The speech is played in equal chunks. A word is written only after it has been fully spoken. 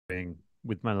doing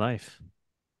with my life.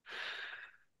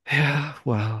 Yeah,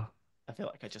 well, I feel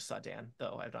like I just saw Dan,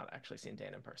 though I've not actually seen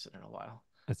Dan in person in a while.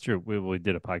 That's true. We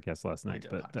did a podcast last We night,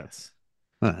 did a but podcast. that's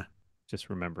uh, just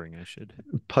remembering I should.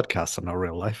 podcasts are not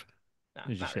real life. No,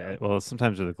 As you not say, really. well,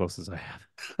 sometimes they're the closest I have.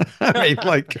 I mean,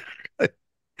 like,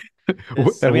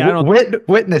 This I mean, I don't,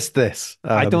 witness this.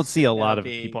 I don't this see a may now lot of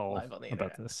be people live on the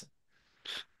about internet. this.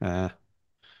 Uh,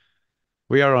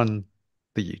 we are on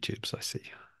the YouTubes, I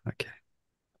see. Okay.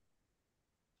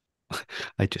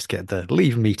 I just get the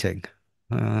leave meeting.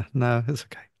 No, it's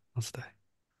okay. I'll stay.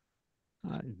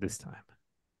 This time.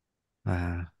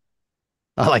 Uh,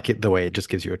 I like it the way it just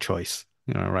gives you a choice,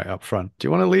 right up front. Do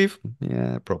you want to leave?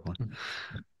 Yeah, probably.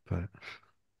 But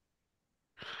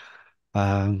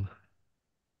um,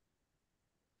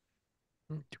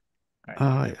 All right,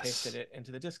 I pasted yes. it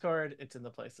into the Discord. It's in the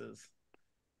places.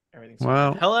 Everything's fine.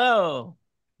 Well, Hello.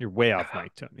 You're way off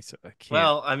mic, Tony, so I can't.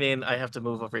 Well, I mean, I have to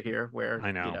move over here where,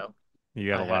 I know. you know, You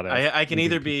got a lot of I can moving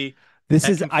either pieces. be This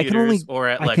at is I can computers only or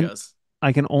at I can Legos.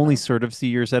 I can only Um, sort of see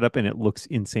your setup and it looks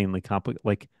insanely complicated.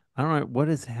 Like I don't know what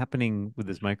is happening with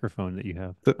this microphone that you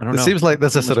have. I don't it know. seems like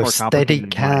there's a So much sort of more steady complicated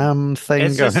than mine. cam thing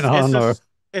it's going just it's on, or just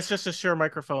it's just a Shure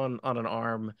microphone on an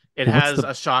arm. It What's has the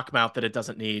a shock mount that it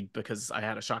doesn't need because I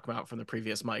had a shock mount from the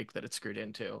previous mic that it's screwed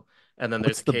into. And then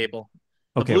there's what's a the cable.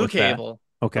 The okay, blue what's that? cable,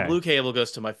 the Okay. blue cable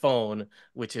goes to my phone,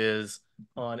 which is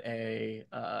on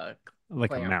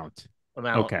Like a clamp mount.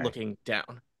 amount Okay. looking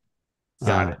down.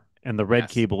 Got uh, So it. And the red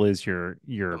yes, cable is the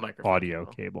your microphone audio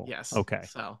cable. cable. Yes. Okay.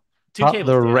 So two cut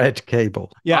cables, the Dan. red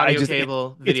cable. Yeah, Audio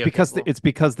cable, it's video because cable. it's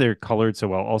because they're colored so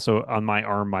well. Also, on my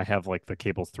arm, I have like the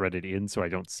cables threaded in, so I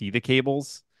don't see the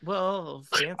cables. Well,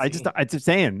 fancy. I'm just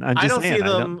saying. I'm I just don't see saying. I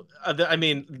don't. them. I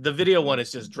mean, the video one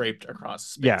is just draped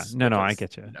across Yeah. space No. I because,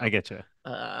 get you. I get you.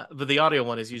 but the audio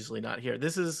one is usually not here.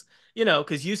 This is,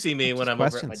 because you see me when Just I'm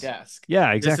over at my questions. desk.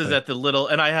 Yeah. This is Exactly. at the little,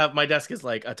 and I have my desk is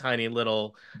like a tiny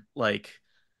little, like,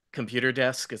 computer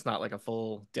desk. It's not like a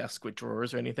full desk with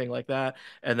drawers or anything like that.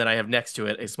 And then I have next to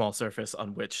it a small surface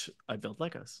on which I build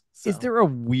Legos. Is So there a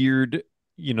weird,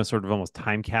 sort of almost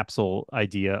time capsule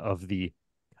idea of the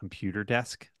computer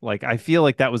desk? Like, I feel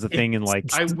like that was a it thing in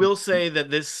like, I will say that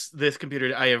this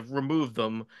computer, I have removed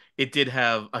them. It did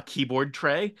have a keyboard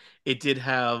tray. It did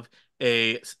have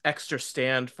a extra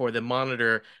stand for the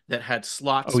monitor that had oh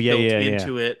slots yeah, built yeah, yeah,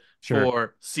 into it sure.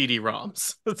 for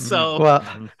CD-ROMs. Hmm. So Well,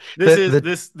 Hmm. this the is the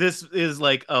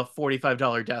like a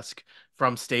 $45 desk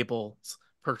from Staples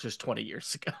purchased 20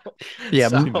 years ago. yeah,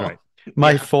 Seems right. So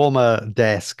my yeah. former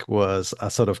desk was a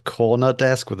sort of corner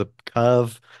desk with a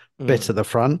curve bit Mm, at the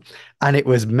front, and it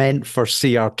was meant for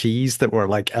CRTs that were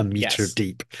like a meter yes.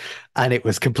 deep, and it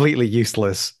was completely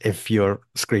useless if your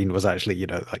screen was actually,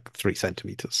 like 3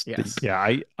 centimeters deep. Yes. Yeah,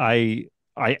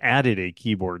 I added a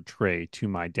keyboard tray to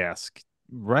my desk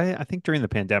right I think during the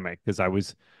pandemic because I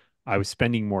was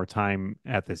spending more time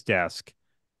at this desk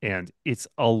and it's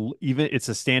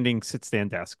a standing sit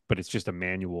stand desk, but it's just a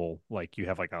manual like you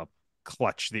have like a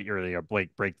clutch that you're like a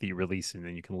brake that you release and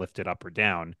then you can lift it up or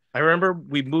down. I remember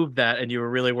we moved that and you were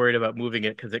really worried about moving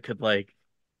it because it could like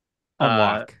uh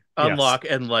Unlock. Yes. unlock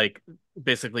and like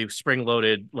basically spring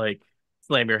loaded like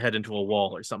slam your head into a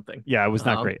wall or something. Yeah, it was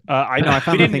not Um great. I know I we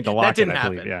found the thing didn't to that lock it, didn't I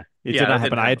believe. happen. Yeah. It did Yeah, not that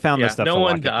happen. didn't I had happen. found the Yeah, stuff no to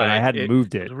one lock it, but I died. hadn't It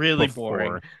moved was it really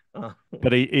boring. before. Uh,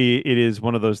 But it is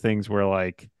one of those things where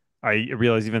like I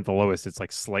realize even at the lowest it's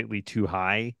like slightly too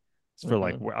high. It's for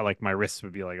like mhm. like my wrists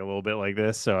would be like a little bit like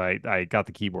this, so I got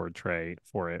the keyboard tray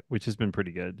for it, which has been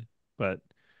pretty good. But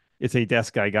it's a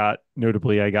desk I got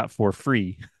for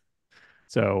free.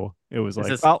 So it was Is like,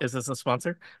 this well, is this a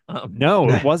sponsor? no,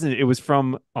 it wasn't. It was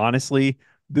from honestly,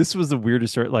 this was the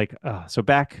weirdest story. Like, so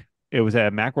back it was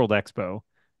at Macworld Expo,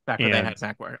 Back when they and had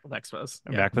Macworld Expos.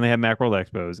 Yeah. back when they had Macworld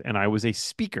Expos, and I was a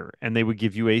speaker, and they would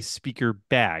give you a speaker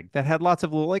bag that had lots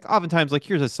of little, like, oftentimes, like,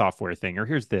 here's a software thing, or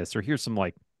here's this, or here's some,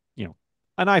 like, you know,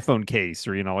 an iPhone case,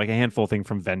 or, like a handful thing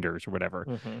from vendors or whatever.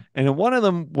 Hmm. And then one of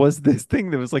them was this thing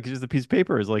that was like just a piece of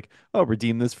paper. It was like, oh,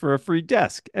 redeem this for a free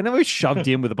desk. And it was shoved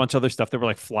in with a bunch of other stuff. There were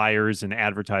like flyers and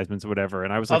advertisements or whatever.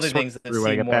 And I was like Other sorting things that through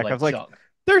when I seem got more back. I like was like, junk.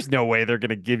 there's no way they're going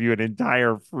to give you an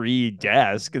entire free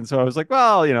desk. And so I was like,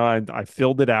 well, I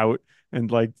filled it out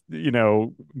and like,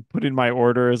 put in my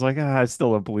order. I was like, I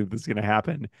still don't believe this is going to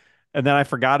happen. And then I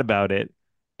forgot about it.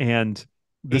 And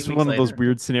Eight this was weeks one of those later.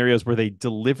 weird scenarios where they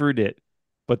delivered it,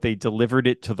 but they delivered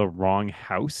it to the wrong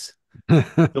house,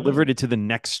 delivered Mm. it to the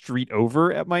next street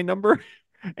over at my number.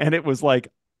 And it was like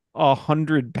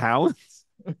 100 pounds.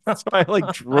 So I like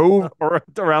drove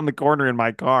around the corner in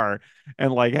my car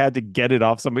and like had to get it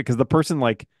off somebody because the person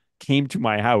like came to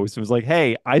my house and was like,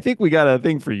 "Hey, I think we got a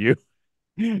thing for you."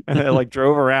 and I like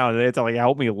drove around and they had to like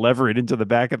help me lever it into the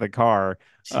back of the car.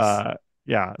 Jeez.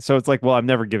 Yeah. So it's like, well, I'm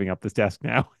never giving up this desk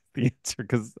now. The answer,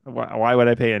 because why would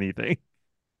I pay anything?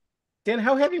 Dan,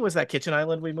 how heavy was that kitchen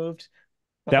island we moved?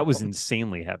 That was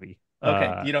insanely heavy.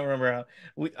 Okay, you don't remember how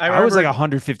I I was like remember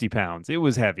 150 pounds. It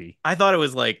was heavy. I thought it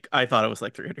was like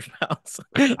 300 pounds.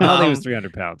 I don't think it was Um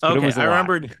 300 pounds, but it okay, was a I lot.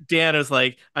 remember Dan was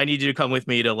like, I need you to come with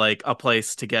me to like a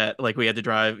place to get like we had to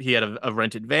drive. He had a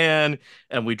rented van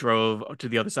and we drove to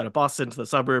the other side of Boston to the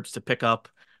suburbs to pick up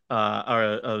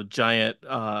a giant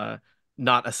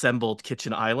not assembled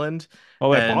kitchen island.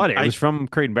 Oh, I And bought it. It was I from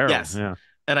Crate and Barrel. yes. Yeah.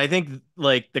 And I think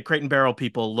like the Crate and Barrel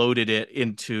people loaded it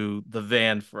into the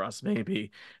van for us,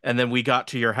 maybe. And then we got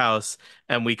to your house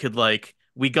and we could like,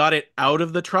 we got it out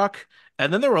of the truck.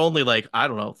 And then there were only like, I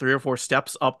don't know, 3 or 4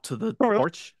 steps up to the We're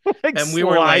porch. like And we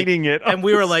were like, sliding it up and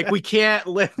we the were like, steps. we can't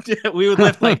lift it. We would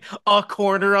lift like a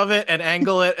corner of it and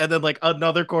angle it, and then like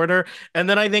another corner. And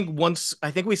then I think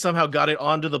we somehow got it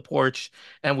onto the porch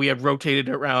and we had rotated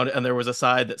it around, and there was a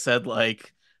side that said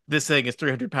like, this thing is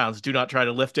 300 pounds. Do not try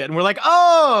to lift it. And we're like,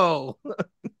 oh,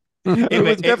 It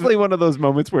was definitely one of those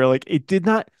moments where like it did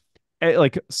not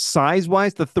like size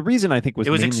wise. The reason I think was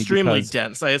it was mainly extremely because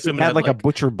dense. I it assume it had had like a like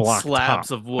butcher block top,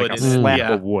 slabs of like wood a in it. slab Yeah.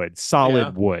 of wood,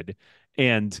 Yeah. solid wood,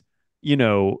 and you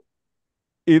know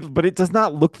but it does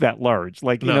not look that large.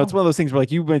 Like, it's No. one of those things where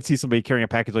like you might see somebody carrying a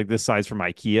package like this size from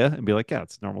IKEA and be like, yeah,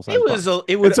 it's a normal size It was box.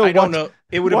 it And would so I don't know.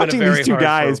 It would have been a watching these very two hard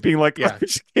guys for being like, I yeah.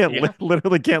 just can't Yeah.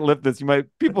 literally can't lift this.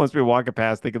 People must be walking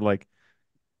past thinking like,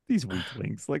 these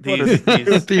weaklings, like what are These they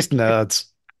doing? These nerds.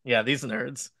 Yeah, these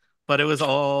nerds. But it was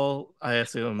all, I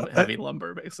assume, Uh, heavy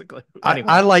lumber, basically. I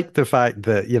Anyway, like the fact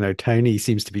that, Tony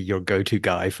seems to be your go-to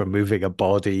guy for moving a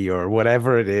body or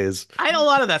whatever it is. a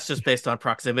lot of that's just based on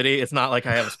proximity. It's not like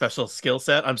I have a special skill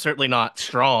set. I'm certainly not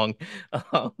strong,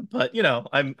 but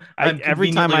I'm Every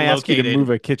time conveniently I ask you to move located.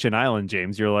 a kitchen island,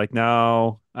 James, you're like,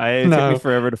 no, it took me No,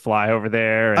 forever to fly over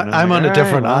there. And I'm I'm like, all on a right,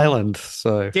 different well, island,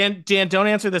 so Dan, don't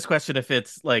answer this question if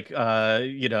it's like,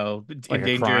 like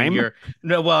a endangering crime. your.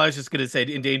 No, well, I was just gonna say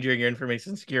endangering your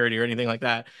information security or anything like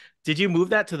that. Did you move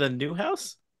that to the new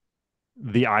house?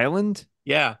 The island,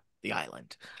 Yeah, the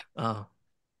island. Oh,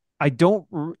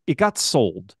 it got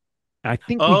sold. I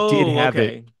think we did oh, have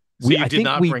it. okay. So you I did think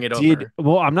not we bring it did. over.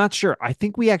 Well, I'm not sure. I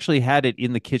think we actually had it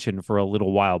in the kitchen for a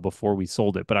little while before we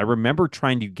sold it. But I remember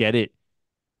trying to get it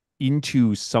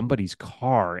into somebody's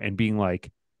car and being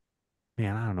like,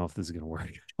 man, I don't know if this is gonna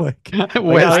work.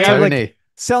 where's I was like Tony?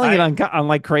 selling it I on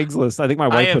like Craigslist. I think my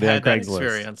I wife have put it on had that Craigslist,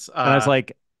 experience. and I was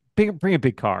like, bring a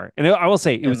big car. And I will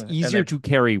say it was And easier they to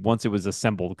carry once it was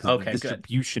assembled because the okay, good.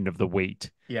 distribution of the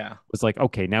weight Yeah. was like,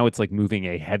 okay, now it's like moving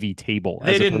a heavy table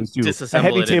They as didn't opposed to a disassemble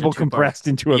heavy it into table two parts. compressed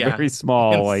into a Yeah. very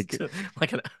small, like,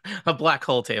 Like a black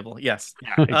hole table. Yes.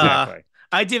 yeah, Uh exactly.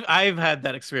 I've had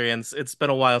that experience. It's been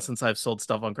a while since I've sold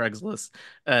stuff on Craigslist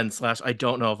and slash I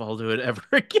don't know if I'll do it ever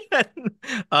again.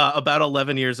 About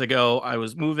 11 years ago, I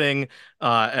was moving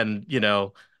and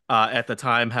at the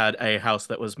time had a house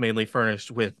that was mainly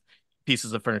furnished with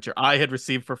pieces of furniture I had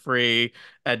received for free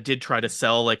and did try to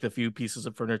sell like the few pieces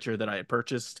of furniture that I had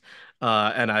purchased.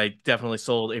 And I definitely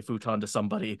sold a futon to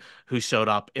somebody who showed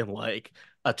up in like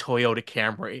a Toyota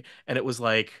Camry. And it was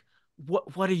like,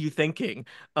 what are you thinking?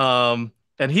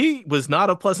 And he was not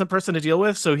a pleasant person to deal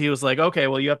with. So he was like, okay,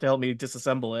 well, you have to help me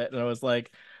disassemble it. And I was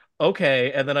like,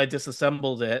 okay. And then I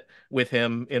disassembled it with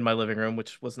him in my living room,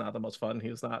 which was not the most fun.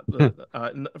 He was not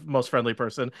the most friendly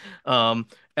person.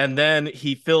 And then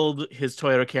he filled his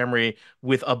Toyota Camry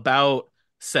with about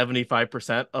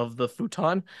 75% of the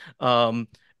futon.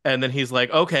 And then he's like,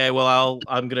 okay, well,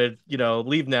 I'm gonna,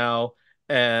 leave now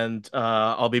and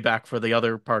I'll be back for the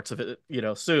other parts of it,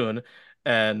 soon.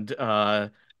 And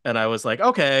and I was like,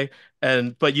 okay,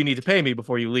 but you need to pay me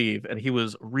before you leave. And he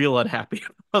was real unhappy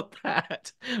about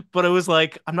that. But it was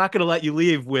like, I'm not gonna let you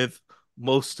leave with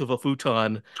most of a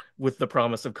futon with the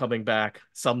promise of coming back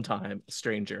sometime,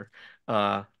 stranger.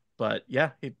 Uh, but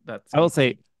yeah, that's I will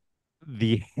say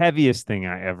the heaviest thing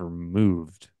I ever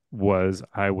moved was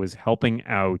I was helping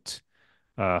out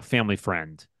a family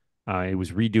friend. He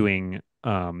was redoing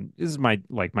this is my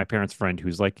parents' friend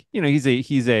who's like, he's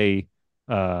a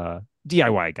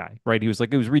DIY guy, right? He was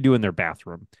redoing their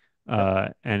bathroom.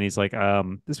 And he's like,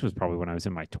 this was probably when I was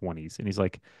in my 20s. And he's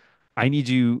like, I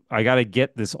gotta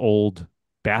get this old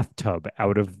bathtub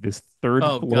out of this third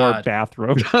oh floor God.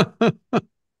 bathroom.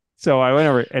 So I went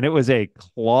over and it was a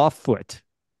clawfoot,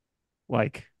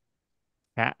 like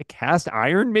cast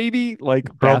iron, maybe like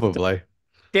bathtub. Probably.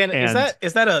 Dan, is And that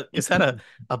is that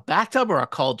a bathtub or a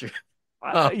cauldron?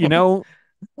 you know,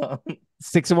 Um,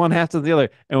 six of one, half of the other.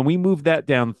 And when we moved that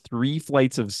down 3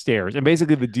 flights of stairs, and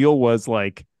basically the deal was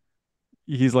like,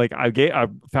 he's like, I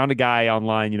found a guy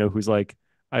online, who's like,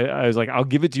 I was like, I'll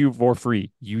give it to you for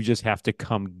free. You just have to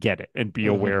come get it and be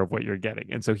Mhm. aware of what you're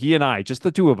getting. And so he and I, just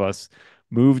the two of us,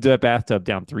 moved a bathtub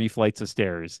down 3 flights of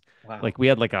stairs. Wow. Like we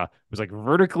had it was like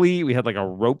vertically, we had like a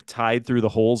rope tied through the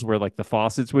holes where like the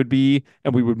faucets would be,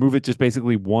 and we would move it just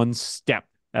basically one step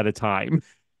at a time.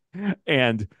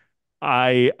 And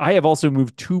I have also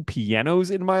moved 2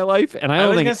 pianos in my life, and I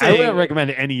was gonna I wouldn't say,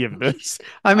 recommend any of this.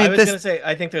 I I mean, was gonna this, say,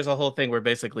 I think there's a whole thing where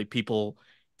basically people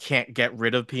can't get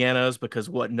rid of pianos because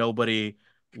what nobody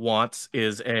wants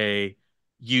is a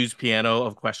used piano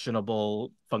of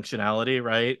questionable functionality,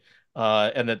 right?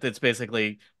 And that it's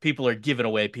basically people are giving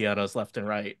away pianos left and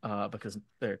right, because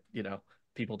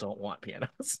people don't want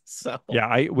pianos. So Yeah,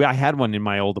 I had one in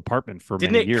my old apartment for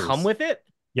didn't many it come years. with it?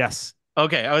 Yes.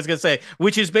 Okay, I was gonna say,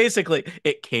 which is basically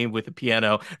it came with a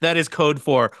piano. That is code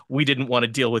for we didn't want to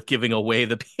deal with giving away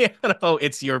the piano.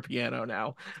 It's your piano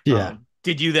now. yeah.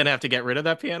 Did you then have to get rid of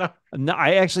that piano? No,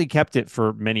 I actually kept it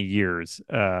for many years.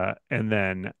 And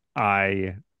then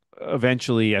I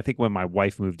eventually, I think when my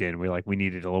wife moved in, we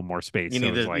needed a little more space. So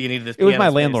You need this it was piano my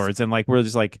space. landlord's, and like we're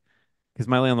just like, because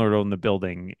my landlord owned the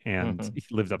building and Mhm.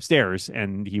 he lived upstairs,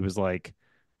 and he was like,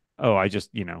 "Oh, I just,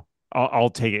 I'll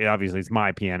take it. Obviously, it's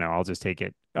my piano. I'll just take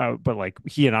it." But like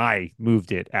he and I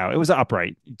moved it out. It was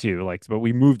upright too, like, but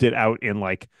we moved it out in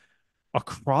like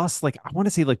across, like I want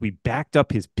to say like we backed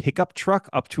up his pickup truck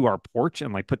up to our porch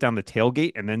and like put down the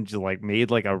tailgate and then just like made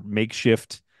like a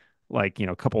makeshift, like,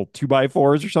 couple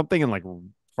 2x4s or something, and like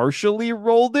partially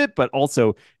rolled it, but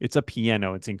also it's a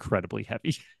piano. It's incredibly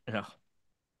heavy. Yeah.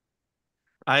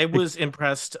 I was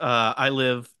impressed. I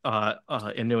live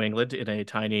in New England in a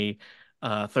tiny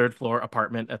third floor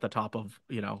apartment at the top of,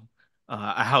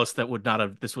 a house that would not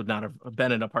have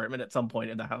been an apartment at some point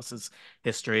in the house's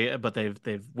history, but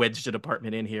they've wedged an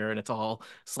apartment in here and it's all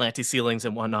slanty ceilings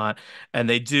and whatnot. And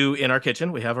they do in our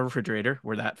kitchen, we have a refrigerator.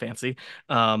 We're that fancy.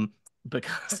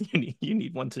 Because you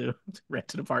need one to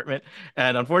rent an apartment.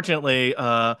 And unfortunately,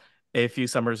 a few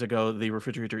summers ago, the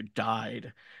refrigerator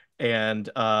died. And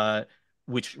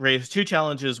which raised two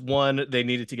challenges. One, they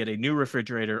needed to get a new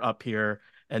refrigerator up here,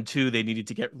 and two, they needed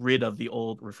to get rid of the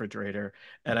old refrigerator.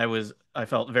 And I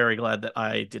felt very glad that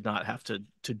I did not have to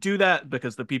do that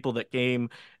because the people that came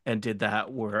and did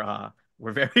that were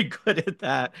very good at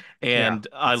that. Yeah, And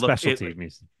I looked it, specialty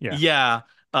music. Yeah.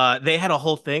 yeah. They had a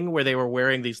whole thing where they were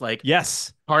wearing these like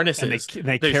Yes. And harnesses.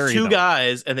 they There's carry two them.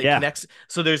 guys and they Yeah. connect.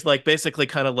 So there's like basically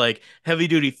kind of like heavy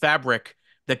duty fabric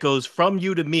that goes from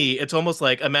you to me. It's almost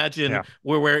like imagine Yeah.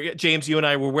 we're wearing James, you and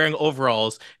I were wearing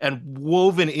overalls, and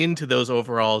woven into those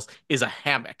overalls is a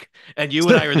hammock. And you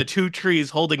and I are the two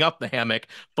trees holding up the hammock,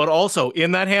 but also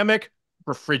in that hammock,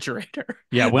 refrigerator.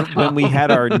 Yeah, when we had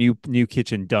our Um, new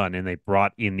kitchen done and they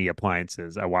brought in the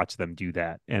appliances, I watched them do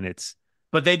that, and it's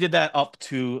But they did that up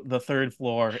to the third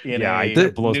floor in yeah, a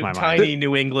it blows my mind. tiny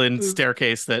New England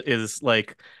staircase that is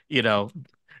like,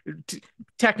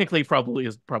 technically probably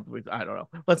I don't know.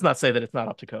 Let's not say that it's not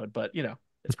up to code, but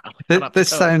it's probably not up to This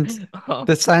code. sounds Um,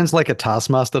 this sounds like a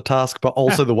Taskmaster task, but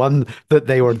also the one that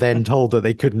they were then told that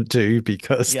they couldn't do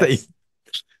because yes.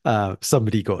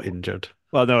 somebody got injured.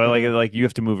 Well, no, Mhm. like you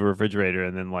have to move a refrigerator,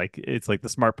 and then like it's like the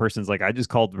smart person's like, I just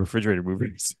called the refrigerator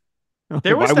movers.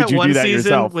 There was Why would that you do one that season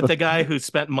yourself? with the guy who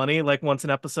spent money like once an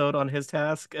episode on his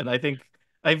task, and I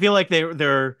feel like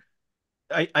they're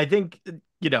I think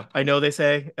I know they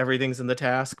say everything's in the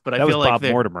task, but I That was feel like Bob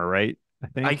they're Mortimer, right?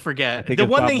 I I forget. think The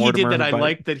it's one Bob thing he did that Mortimer, I but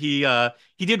liked that he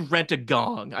did rent a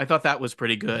gong. I thought that was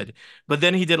pretty good. But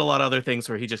then he did a lot of other things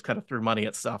where he just kind of threw money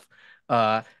at stuff.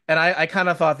 And I kind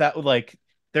of thought that like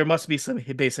there must be some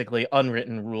basically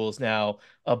unwritten rules now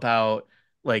about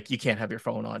like you can't have your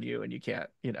phone on you and you can't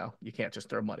just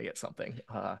throw money at something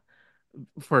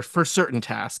for certain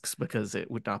tasks because it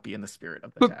would not be in the spirit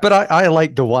of the But task. I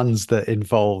like the ones that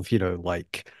involve,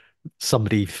 like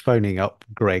somebody phoning up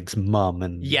Greg's mum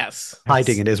and Yes.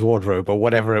 hiding in his wardrobe or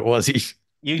whatever it was.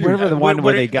 whatever the one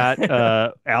where they got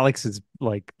are Alex's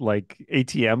like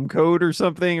ATM code or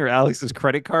something, or Alex's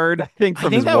credit card, I think, I from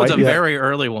think his that was wife. a Yeah. very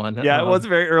early one. Yeah, it was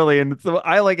very early, and so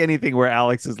I like anything where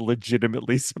Alex is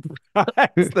legitimately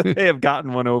surprised that they have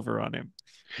gotten one over on him.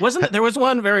 There was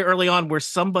one very early on where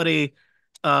somebody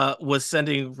was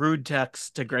sending rude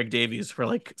texts to Greg Davies for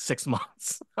like 6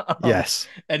 months. Yes.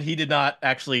 And he did not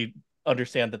actually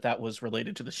understand that was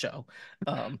related to the show.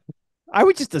 I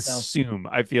would just So, assume,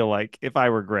 I feel like if I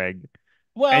were Greg,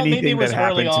 well, maybe it anything that was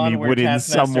early happened to me on where would in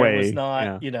some Taskmaster was way,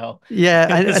 not, yeah.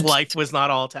 Yeah, his life was not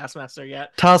all Taskmaster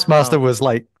yet. Taskmaster Um, was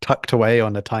like tucked away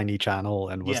on a tiny channel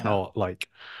and was Yeah. not like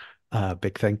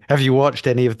big thing. Have you watched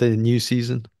any of the new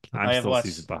season? I'm I have still a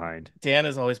season watched. behind. Dan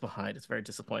is always behind. It's very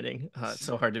disappointing. It's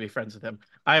so hard to be friends with him.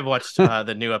 I have watched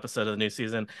the new episode of the new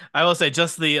season. I will say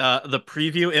just the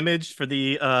preview image for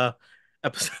the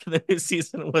episode of the new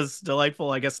season was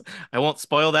delightful. I guess I won't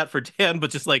spoil that for Dan, but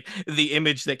just like the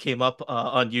image that came up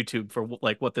on YouTube for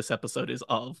like what this episode is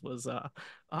of was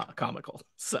comical.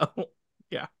 So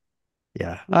yeah.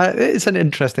 Yeah, it's an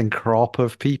interesting crop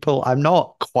of people. I'm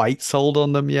not quite sold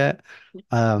on them yet.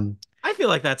 Um, I feel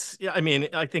like that's yeah, I mean,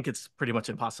 I think it's pretty much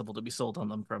impossible to be sold on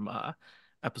them from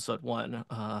episode one.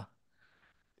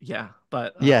 Yeah,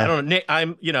 but I yeah, don't know. Nick,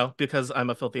 I'm, because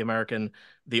I'm a filthy American,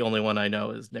 the only one I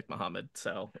know is Nick Mohammed.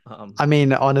 So, I mean,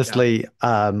 yeah, honestly,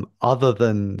 other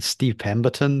than Steve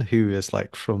Pemberton, who is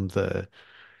like from the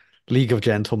League of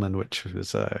Gentlemen, which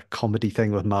was a comedy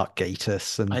thing with Mark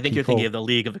Gatiss I and think you're thinking of people, the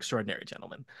League of Extraordinary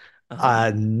Gentlemen.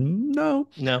 Um, no,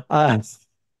 no,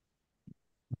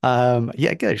 uh,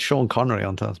 yeah, get Sean Connery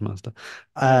on Taskmaster.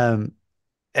 yeah. Um,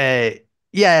 uh,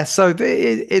 yeah, so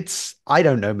it's I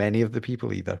don't know many of the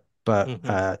people either, but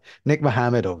Hmm. Nick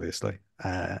Mohammed, obviously,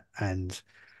 and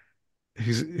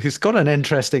who's got an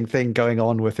interesting thing going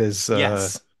on with his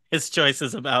Yes, his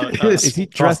choices about Is his he pro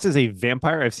dressed as a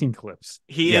vampire? I've seen clips.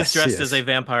 he is yes, dressed as a yes.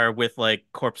 vampire with like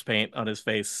corpse paint on his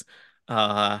face,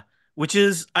 uh, which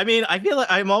is, I mean, I feel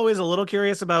like I'm always a little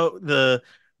curious about the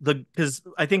because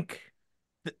I think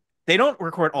they don't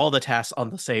record all the tasks on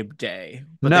the same day,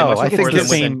 but they No, must I It's think record the them it's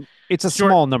within same. It's a short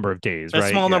small number of days, a right?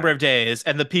 small number Yeah. of days,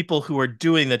 and the people who are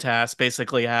doing the task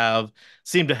basically have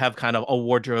seem to have kind of a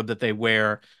wardrobe that they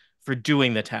wear for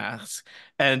doing the tasks.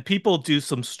 And people do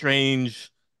some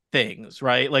strange things,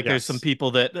 right? Like there's some Yes.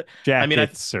 people that I mean,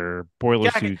 Jackets or boiler yeah,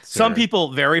 suits some or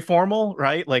people very formal,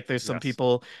 right? Like there's some yes.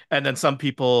 people, and then some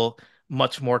people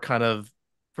much more kind of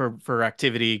for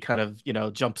activity, kind of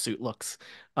jumpsuit looks.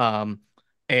 Um,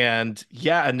 and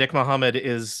yeah, and Nick Mohammed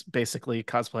is basically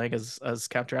cosplaying as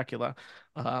Count Dracula,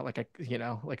 like a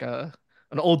like a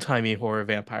an old timey horror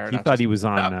vampire, He not thought just he was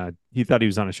on. He thought he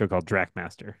was on a show called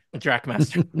Dracmaster.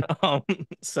 Dracmaster. Um,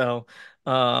 so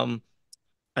um,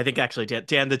 I think actually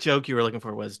Dan, the joke you were looking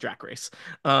for was Drac Race,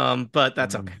 but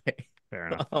that's Mm, okay. fair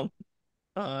enough. Um,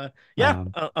 yeah.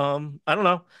 um I don't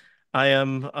know. I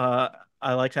am.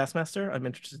 I like Taskmaster. I'm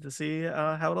interested to see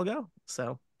how it'll go.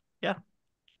 So, yeah.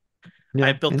 I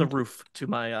yeah, built the and roof to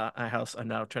my house. I'm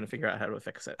now trying to figure out how to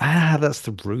fix it. that's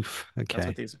the roof. That's what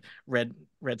Okay. these red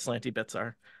slanty bits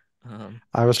are. Um,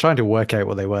 I was trying to work out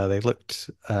what they were. They looked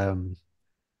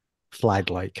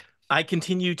flag-like. I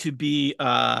continue to be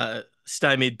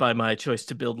stymied by my choice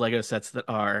to build Lego sets that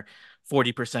are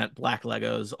 40% black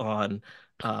Legos on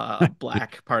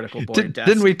black particle board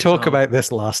Didn't we desk. talk about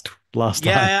this last time?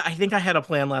 Yeah, I think I had a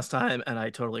plan last time and I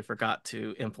totally forgot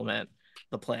to implement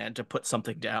the plan to put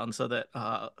something down so that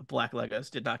black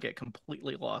Legos did not get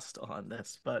completely lost on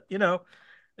this. But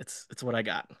it's what I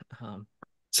got. So,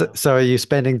 So so are you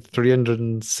spending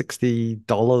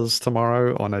 $360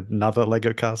 tomorrow on another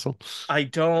Lego castle? I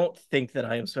don't think that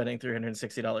I am spending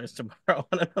 $360 tomorrow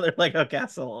on another Lego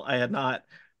castle. I had not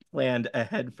planned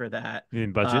ahead for that. You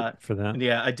didn't budget for that.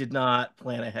 Yeah, I did not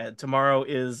plan ahead. Tomorrow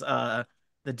is the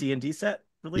D&D set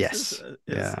releases Yes.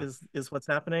 Yeah. is what's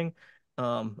happening.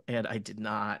 And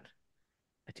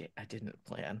I didn't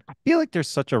plan. I feel like there's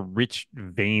such a rich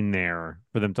vein there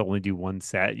for them to only do one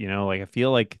set, Like I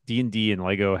feel like D&D and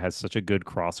Lego has such a good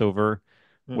crossover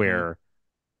Hmm. where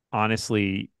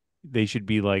honestly they should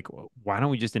be like, why don't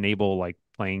we just enable like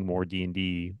playing more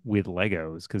D&D with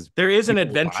Legos? Because There is an people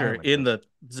will buy adventure in Legos. the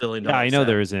zillion Yeah, dollar I know set.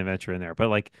 there is an adventure in there, but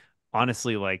like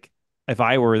honestly, like if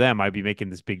I were them, I'd be making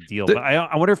this big deal. But The-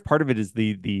 I wonder if part of it is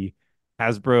the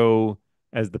Hasbro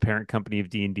as the parent company of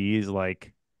D&D is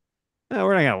like,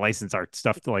 we're not gonna license our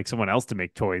stuff to like someone else to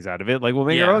make toys out of it. Like we'll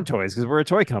make our Yeah. own toys because we're a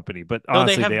toy company. But Though they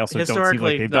honestly, they have also don't seem like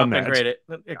historically they've done not been that. great at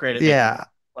making yeah.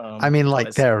 I mean, like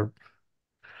toys. they're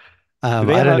Do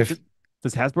they I have don't a know if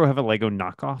does Hasbro have a Lego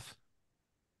knockoff?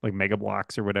 Like Mega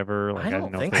Blocks or whatever? Like I I didn't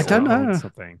don't know if think they I don't so. owned know.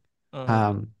 something. Um,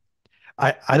 Um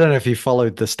I don't know if you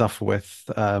followed the stuff with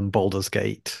Baldur's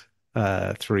Gate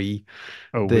 3.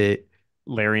 Oh, with The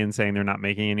Larian saying they're not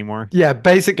making anymore. Yeah,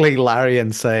 basically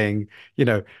Larian saying,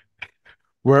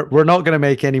 we're not going to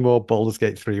make any more Baldur's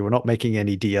Gate 3. We're not making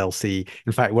any DLC.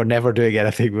 In fact, we're never doing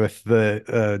anything with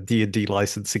the D&D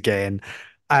license again.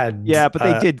 And Yeah, but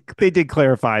they did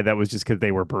clarify that was just because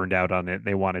they were burned out on it.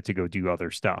 They wanted to go do other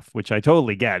stuff, which I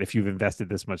totally get if you've invested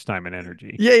this much time and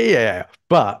energy. yeah.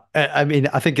 But I mean,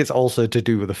 I think it's also to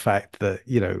do with the fact that,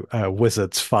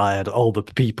 Wizards fired all the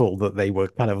people that they were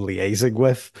kind of liaising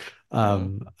with,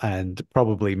 mm, and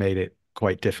probably made it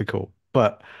quite difficult.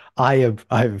 But I've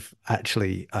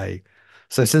actually, I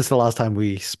So since the last time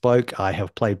we spoke, I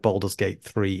have played Baldur's Gate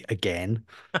 3 again,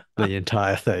 the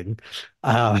entire thing.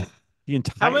 Um, The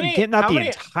How entire, many? not How the many?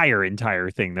 entire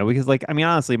thing though, because like, I mean,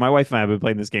 honestly, my wife and I have been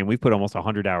playing this game. We've put almost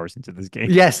 100 hours into this game.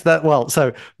 yes,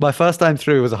 so my first time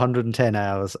through was 110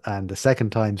 hours, and the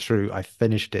second time through, I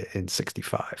finished it in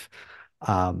 65.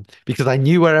 Because I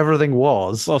knew where everything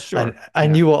was, Well, and sure. I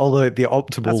Yeah. knew what all the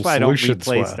That's optimal why I don't solutions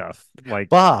replay were. stuff. Like,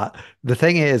 But the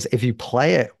thing is, if you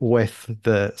play it with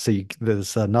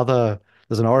there's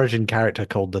an origin character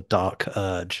called the Dark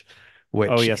Urge, oh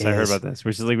which yes, I heard about is this,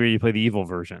 which is like where you play the evil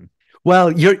version.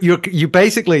 well, you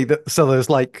basically so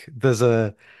there's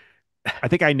a I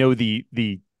think I know the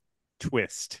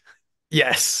twist.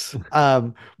 yes,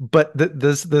 but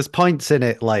there's points in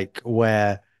it like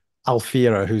where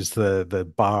Alfira, who's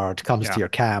the bard, comes to Yeah. your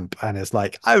camp and is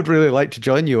like, I would really like to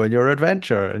join you on your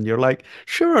adventure. And you're like,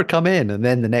 sure, come in. And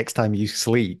then the next time you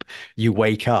sleep, you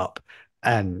wake up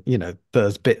and,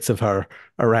 there's bits of her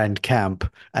around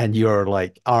camp and you're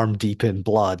like arm deep in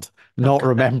blood, not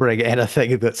remembering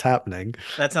anything that's happening.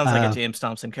 That sounds like a Uh, James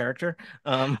Thompson character.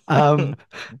 um, but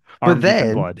Arm deep in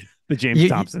then blood. The James you,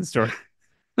 Thompson story.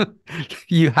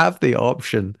 you have the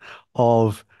option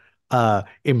of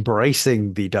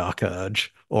embracing the dark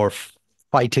urge or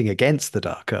fighting against the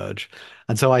dark urge.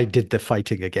 And so I did the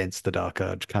fighting against the dark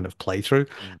urge kind of playthrough,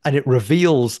 Mm. and it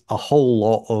reveals a whole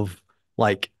lot of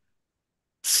like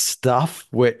stuff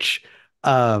which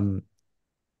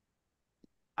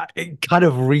it kind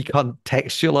of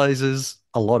recontextualizes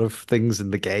a lot of things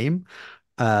in the game.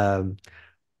 Um,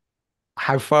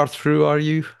 how far through are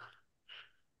you?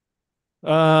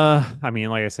 I mean,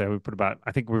 like I said,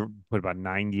 I think we put about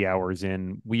 90 hours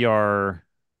in. We are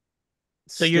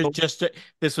So you're still, just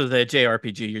this was a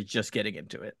JRPG. You're just getting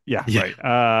into it. yeah, Yeah.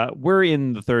 right. We're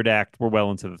in the third act. We're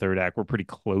well into the third act. We're pretty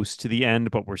close to the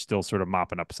end, but we're still sort of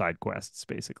mopping up side quests,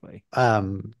 basically.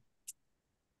 Um,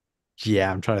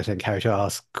 Yeah, I'm trying to think how to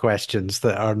ask questions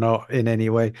that are not in any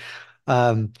way.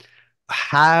 Um,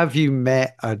 have you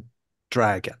met a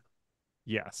dragon?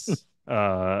 Yes.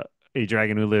 A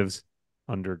dragon who lives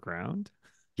underground.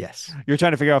 Yes. You're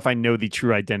trying to figure out if I know the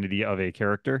true identity of a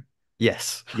character.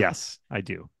 Yes. Yes, I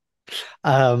do.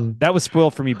 Um, That was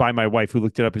spoiled for me by my wife who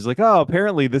looked it up. He's like, oh,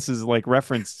 apparently this is like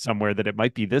referenced somewhere that it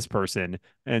might be this person.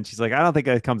 And she's like, I don't think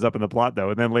that comes up in the plot though.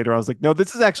 And then later I was like, no,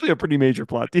 this is actually a pretty major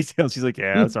plot detail. She's like,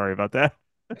 yeah, sorry about that.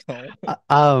 Oh.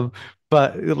 um,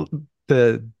 but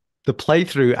the the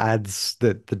playthrough adds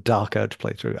the Dark Urge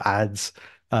playthrough adds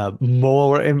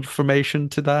more information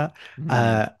to that. Hmm.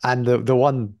 And the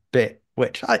one bit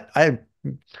which I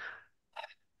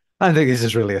don't think this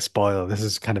is really a spoiler. This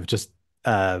is kind of just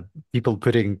people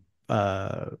putting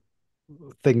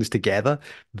things together.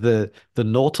 The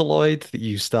Nautiloid that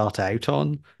you start out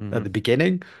on at Hmm. the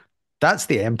beginning, that's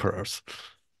the Emperor's.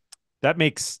 That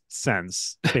makes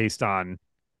sense based on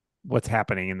what's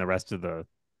happening in the rest of the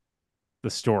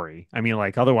story. I mean,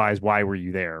 like, otherwise, why were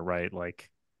you there, right? Like,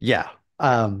 Yeah.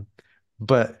 yeah,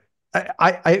 But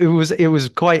it was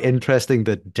quite interesting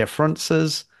the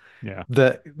differences yeah.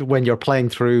 that when you're playing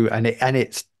through and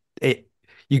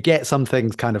you get some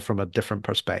things kind of from a different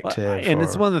perspective And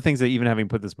it's or one of the things that even having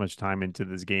put this much time into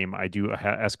this game, I do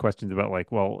ask questions about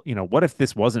like, well, what if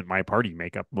this wasn't my party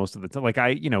makeup most of the time? Like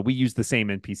we use the same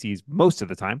NPCs most of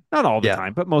the time, not all the yeah.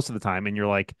 time, but most of the time. And you're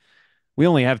like, we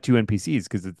only have two NPCs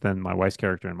because it's then my wife's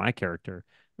character and my character.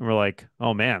 And we're like,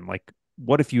 oh man, like,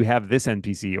 what if you have this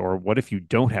NPC or what if you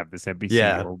don't have this NPC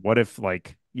Yeah. or what if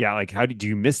like, yeah, like how do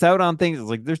you miss out on things? It's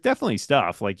like, there's definitely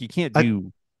stuff like you can't I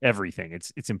do everything.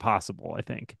 It's impossible, I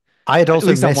think. I had At also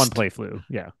least on one missed playthrough.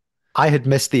 Yeah. I had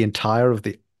missed the entire of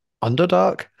the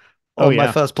Underdark Oh on my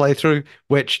yeah. first playthrough,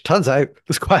 which turns out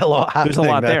there's quite a lot There's a happening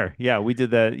lot there. there. Yeah, we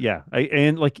did that. Yeah.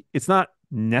 And like it's not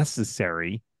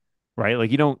necessary, right?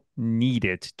 Like you don't need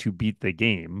it to beat the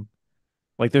game.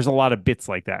 Like there's a lot of bits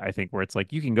like that, I think, where it's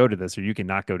like you can go to this or you can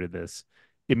not go to this.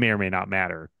 It may or may not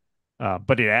matter.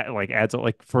 But it like adds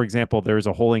like for example, there's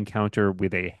a whole encounter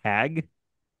with a hag,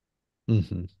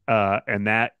 Hmm. and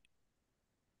that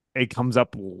it comes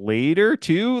up later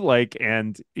too. Like,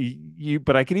 and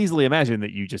but I can easily imagine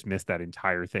that you just missed that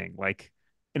entire thing. Like,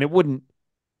 and it wouldn't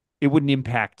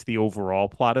impact the overall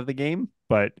plot of the game,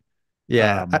 but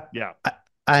Yeah. yeah,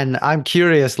 And I'm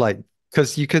curious, like,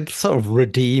 because you can sort of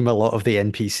redeem a lot of the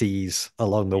NPCs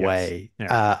along the yes, way.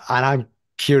 yeah. And I'm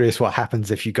curious what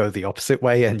happens if you go the opposite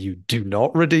way and you do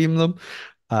not redeem them.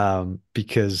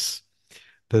 Because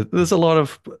there's a lot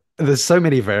of, there's so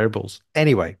many variables.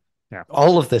 Anyway, Yeah.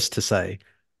 all of this to say,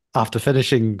 after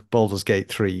finishing Baldur's Gate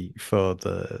 3 for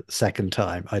the second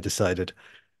time, I decided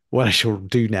what I shall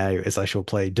do now is I shall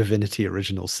play Divinity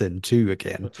Original Sin 2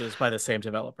 again, which is by the same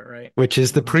developer, right? which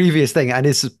is the Mhm. previous thing. And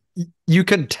is you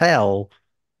can tell,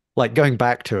 like going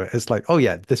back to it, it's like, oh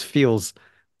yeah, this feels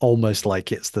almost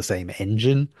like it's the same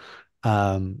engine.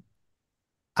 Um,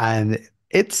 and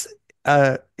it's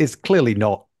clearly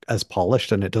not as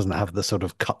polished and it doesn't have the sort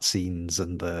of cutscenes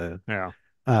and the Yeah.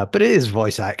 but it is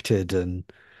voice acted and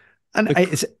The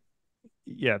it's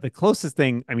yeah, the closest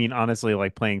thing, I mean, honestly,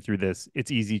 like playing through this,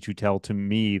 it's easy to tell to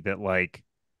me that like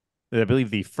I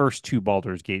believe the first two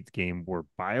Baldur's Gate game were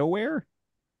BioWare.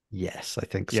 yes, I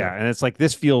think Yeah, so. and it's like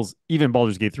this feels even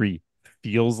Baldur's Gate 3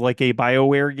 feels like a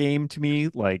BioWare game to me.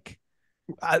 Like,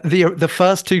 The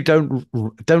first two don't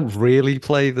really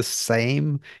play the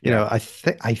same. You yeah. know, I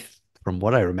think I from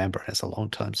what I remember, and it's a long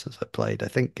time since I played. I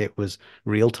think it was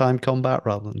real-time combat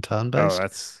rather than Oh,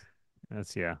 turn-based.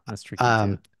 that's yeah, that's tricky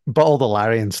too. But all the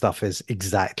Larian stuff is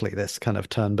exactly this kind of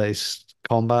turn-based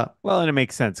combat. Well, and it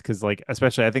makes sense because like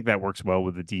especially I think that works well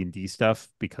with the D&D stuff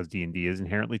because D&D is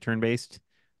inherently turn-based.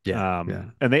 Yeah, yeah,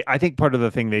 And I think part of the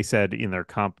thing they said in their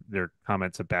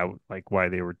comments about like why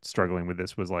they were struggling with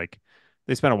this was like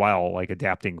they spent a while like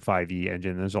adapting 5e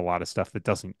engine. There's a lot of stuff that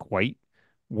doesn't quite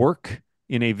work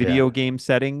in a yeah. video game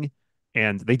setting,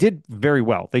 and they did very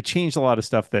well. They changed a lot of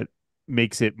stuff that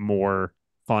makes it more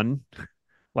fun.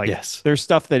 Like Yes. there's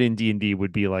stuff that in D&D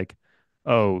would be like,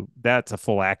 oh, that's a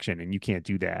full action and you can't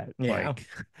do that. Yeah. Like,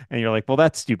 and you're like, well,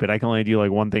 that's stupid. I can only do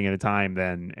like one thing at a time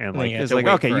then. And And then like, you have there's to like,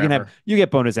 wait okay, forever. you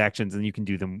get bonus actions and you can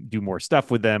do more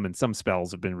stuff with them. And some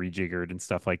spells have been rejiggered and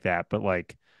stuff like that. But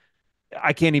like,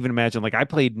 I can't even imagine. Like, I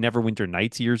played Neverwinter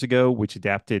Nights years ago, which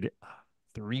adapted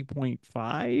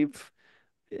 3.5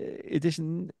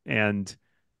 edition. And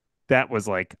that was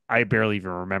like, I barely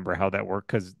even remember how that worked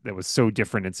because that was so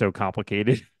different and so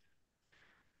complicated.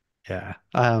 Yeah.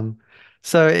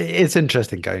 So it's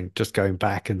interesting going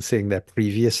back and seeing their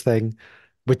previous thing,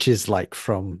 which is like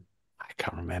from I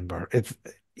can't remember. It's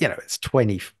it's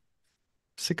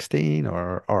 2016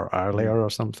 or Mhm. earlier or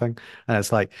something. And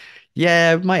it's like,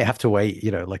 yeah, we might have to wait,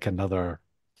 like another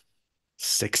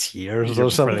 6 years Year or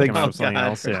before they something come out Oh for with something God.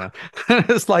 else. Yeah.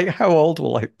 it's like how old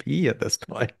will I be at this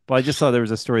point? Well, I just saw there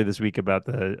was a story this week about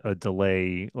the a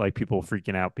delay, like people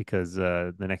freaking out because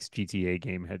the next GTA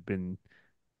game had been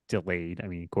delayed. I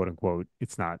mean, quote unquote.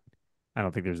 It's not. I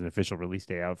don't think there's an official release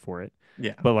day out for it.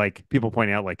 Yeah. But like people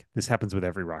pointing out, like this happens with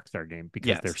every Rockstar game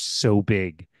because they're Yes. so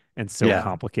big and so Yeah.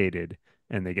 complicated,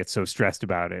 and they get so stressed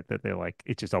about it that they're like,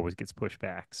 it just always gets pushed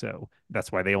back. So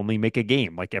that's why they only make a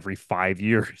game like every 5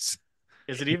 years.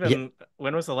 Is it Yeah. even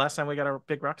when was the last time we got a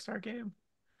big Rockstar game?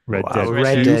 Red Wow, Dead Red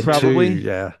Red Dead 2, Dead 2, 2? probably,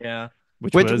 yeah. Yeah.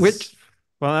 which Which was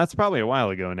well, that's probably a while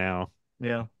ago now.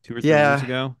 Yeah. 2 or 3 years yeah,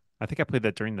 ago. I think I played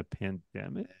that during the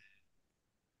pandemic.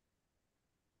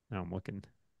 Now I'm looking.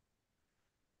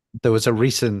 there was a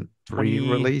recent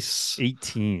re-release.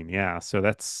 2018. Yeah. So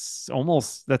that's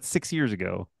 6 years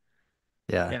ago.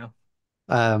 Yeah. Yeah.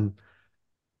 Um,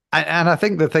 and I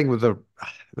think the thing with the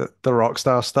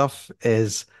Rockstar stuff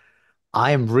is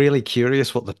I am really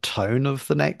curious what the tone of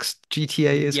the next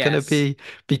GTA is going to Yes. be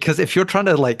because if you're trying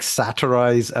to like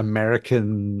satirize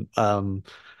American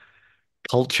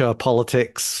culture,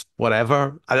 politics,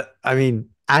 whatever, I mean,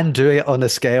 and do it on a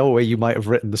scale where you might have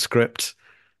written the script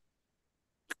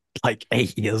like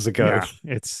 8 years ago. Yeah.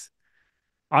 It's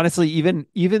honestly even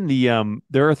the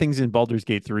there are things in Baldur's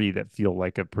Gate 3 that feel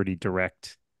like a pretty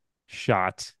direct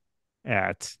shot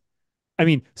at I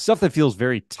mean, stuff that feels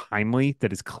very timely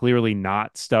that is clearly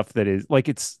not stuff that is like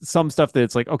it's some stuff that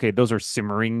it's like, okay, those are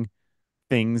simmering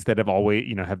things that have always,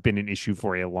 have been an issue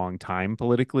for a long time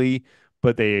politically,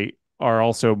 but they are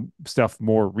also stuff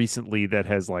more recently that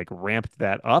has like ramped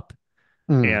that up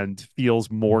Mm. and feels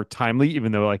more timely,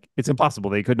 even though like it's impossible.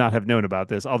 They could not have known about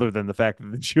this other than the fact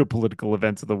that the geopolitical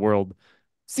events of the world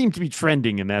seem to be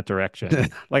trending in that direction.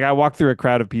 Like I walked through a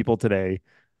crowd of people today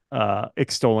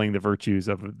extolling the virtues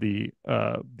of the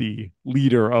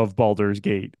leader of Baldur's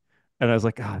Gate. And I was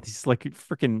like, God, these like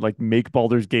freaking like make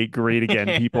Baldur's Gate great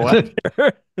again, people out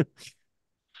there.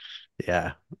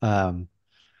 Yeah.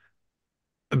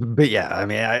 But yeah, I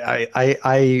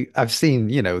mean, I've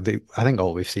seen, I think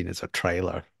all we've seen is a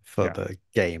trailer for Yeah. the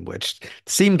game, which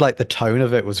seemed like the tone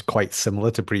of it was quite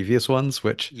similar to previous ones,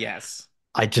 which Yes.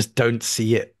 I just don't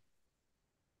see it.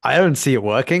 I don't see it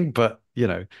working, but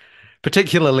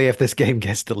particularly if this game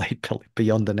gets delayed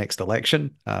beyond the next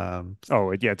election.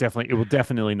 Oh, yeah, definitely. It will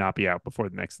definitely not be out before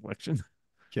the next election.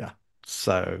 Yeah.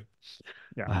 So,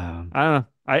 Yeah. um, I don't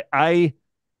know. I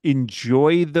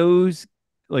enjoy those.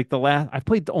 Like the last, I've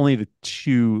played only the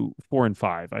two, 4 and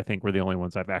 5. I think were the only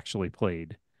ones I've actually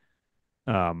played.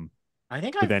 Um, I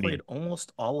think with I've any. played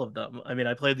almost all of them. I mean,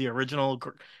 I played the original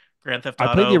Grand Theft I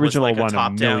played the Auto was original like a one a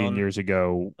million top-down. years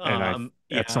ago, and I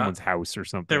at Yeah. someone's house or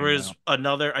There something. was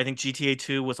another, I think GTA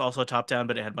 2 was also top-down,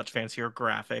 but it had much fancier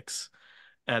graphics.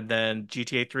 And then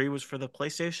GTA 3 was for the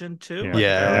PlayStation 2, Yeah, I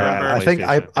think I I never had a Yeah, I remember. think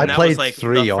I PlayStation. I And that was played like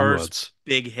the 3 first onwards.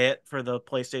 big hit for the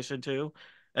PlayStation 2.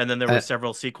 And then there were Uh,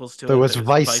 several sequels to there it. was There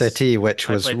was Vice Vice. City,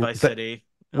 I played Vice City.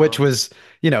 which was,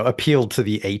 appealed to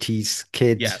the 80s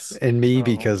kid Yes. in me Oh.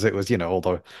 because it was,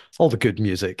 all the good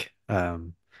music.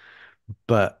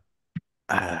 But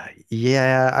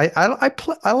yeah,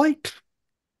 I liked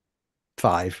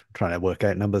 5, trying to work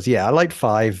out numbers. Yeah, I liked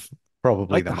 5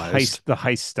 I probably like the the heist. most. The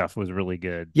heist stuff was really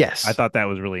good. I Yes. thought that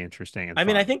was really interesting and I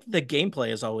mean, I fun. think the gameplay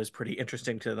is always pretty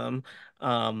interesting to them,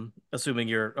 assuming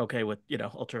you're okay with,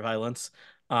 ultra violence.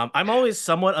 I'm always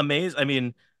somewhat amazed. I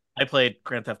mean, I played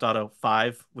Grand Theft Auto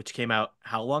 5, which came out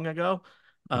how long ago?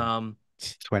 Um,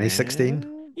 2016?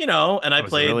 and I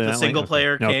Was it played really the that late? single Okay.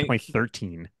 player No,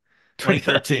 2013.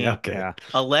 2013, 2013, okay. Yeah.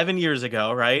 11 years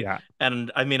ago, right? Yeah.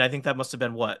 And I mean, I think that must have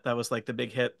been what? That was like the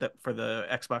big hit that for the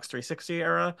Xbox 360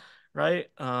 era, right?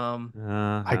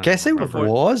 I I don't guess it Before,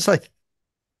 remember. was. I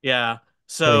yeah.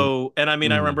 think. So, and I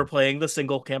mean, I remember Hmm. playing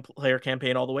the player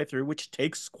campaign all the way through, which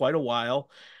takes quite a while.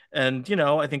 And,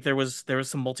 I think there was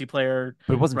some multiplayer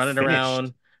But it wasn't running finished.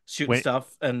 around, shooting When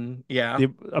stuff, and yeah.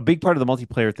 a big part of the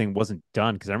multiplayer thing wasn't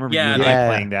done because I remember you Yeah, and I they Yeah.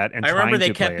 playing that and I remember trying they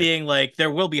to kept play it. being like,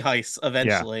 there will be heists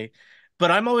Yeah. eventually.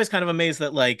 But I'm always kind of amazed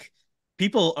that like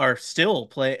people are still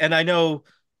play and I know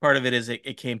part of it is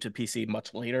it came to PC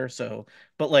much later. So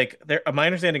but like there my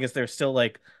understanding is there's still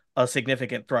like a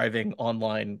significant thriving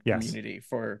online Yes. community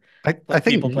for I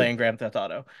people think playing Grand Theft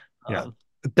Auto. Yeah. Um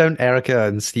don't Erica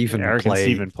and Stephen Eric and play.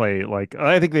 Steven play like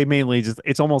I think they mainly just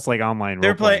it's almost like online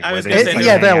role they're playing playing I where was they gonna just say like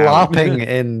they're Yeah, hang they're out. LARPing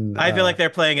in I feel like they're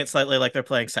playing it slightly like they're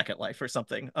playing Second Life or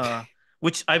something.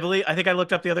 Which I think I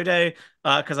looked up the other day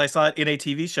because I saw it in a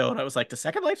TV show and I was like, does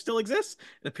Second Life still exist?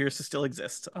 It appears to still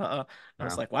exist. I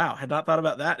was Wow. like, wow, had not thought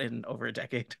about that in over a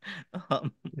decade.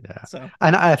 Um, Yeah. so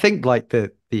And I think like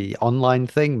the online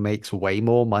thing makes way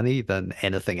more money than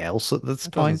anything else at this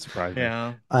That doesn't point. surprise me.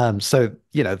 yeah, So,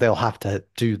 they'll have to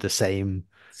do the same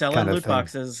selling kind of loot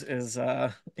thing. boxes is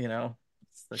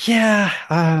Yeah,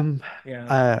 yeah.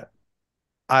 uh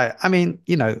I mean,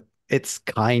 it's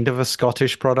kind of a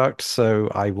Scottish product, so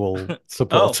I will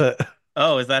support Oh, it.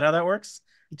 oh, is that how that works?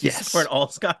 Do you support Yes. all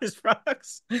Scottish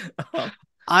products? Um,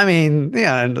 I mean,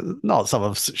 yeah, and not some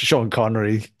of Sean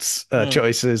Connery's hmm,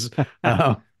 choices,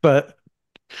 but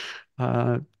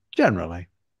uh, generally,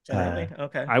 uh, generally,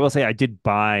 okay. I will say I did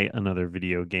buy another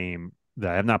video game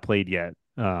that I have not played yet,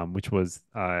 which was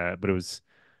but it was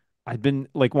I'd been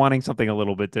like wanting something a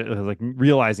little bit like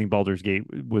realizing Baldur's Gate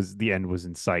was the end was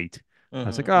in sight. I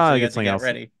was like, oh, So I you get had to something get else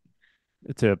ready.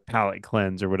 to palate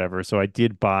cleanse or whatever. So I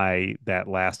did buy that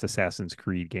last Assassin's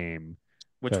Creed game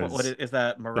Which one? What because is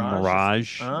that? the Mirage?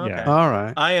 Mirage, Oh, okay. yeah, all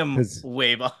right. I am because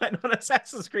way behind on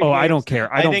Assassin's oh, Creed I don't games.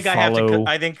 care. I I don't think I have to. follow.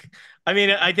 I think. I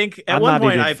mean, I think at I'm one not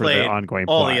in point it I for the played ongoing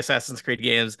all the plot. Assassin's Creed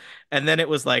games, and then it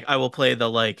was like I will play the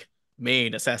like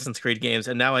main Assassin's Creed games,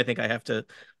 and now I think I have to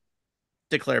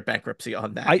declare bankruptcy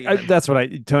on that I even. that's what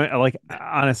like.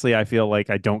 Honestly, I feel like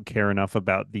I don't care enough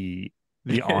about the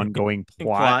ongoing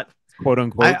plot, Plot. quote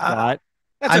I, unquote I plot.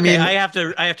 That's I okay. mean, I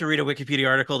have to read a Wikipedia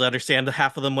article to understand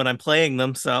half of them when I'm playing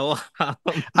them. So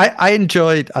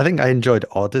I think I enjoyed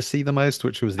Odyssey the most,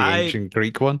 which was the I ancient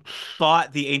Greek one.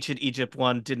 bought the ancient Egypt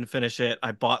one, didn't finish it.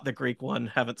 I bought the Greek one,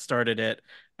 haven't started it.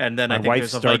 And then I My think wife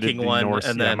there's a started Viking the one, Norse.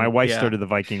 and Yeah, my then wife yeah. started the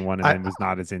Viking one and I then was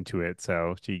not as into it,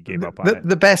 so she gave the, up on the it.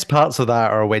 the best parts of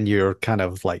that are when you're kind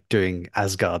of like doing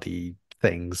Asgardy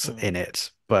things Mm. in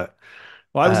it, but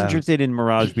Well, I was um, interested in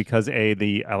Mirage because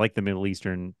the I like the Middle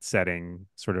Eastern setting,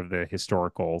 sort of the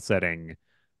historical setting.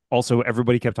 Also,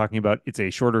 everybody kept talking about it's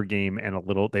a shorter game and a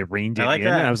little they reined I it like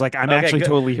in, and I that. was like, I'm Okay, actually good.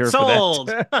 totally here for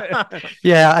Sold. that.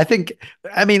 yeah,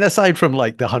 I mean, aside from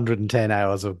like the 110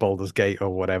 hours of Baldur's Gate or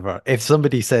whatever, if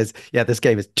somebody says, yeah, this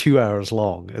game is 2 hours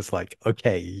long, it's like,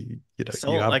 okay, you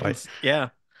Sold. have I my. can yeah.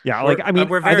 Yeah, like I mean,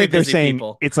 We're I very think they're busy saying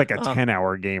people. it's like a Uh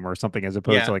 10-hour game or something as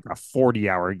opposed to yeah. like a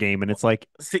 40-hour game, and it's like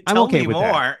See, I'm tell okay me with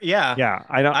that. more. Yeah. Yeah,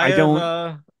 I I have don't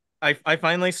I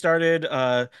finally started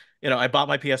I bought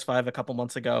my PS5 a couple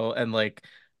months ago and like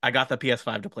I got the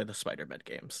PS5 to play the Spider-Man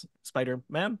games.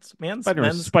 Men's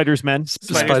Spider's Men.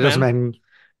 Yeah. Spider's Spider's Man. Man.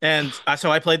 And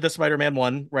so I played the Spider-Man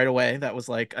one right away. That was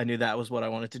like I knew that was what I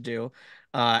wanted to do.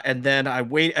 And then I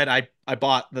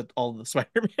bought all the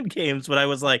Spider-Man games, but I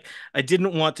was like, I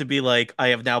didn't want to be like,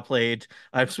 I've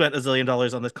spent $1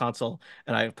 zillion on this console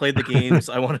and I've played the games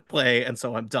I want to play, and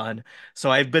so I'm done.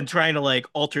 So I've been trying to like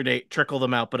trickle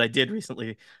them out, but I did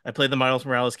recently. I played the Miles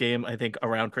Morales game, I think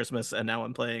around Christmas, and now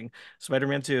I'm playing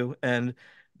Spider-Man 2, and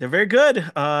they're very good.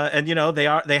 And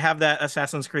they have that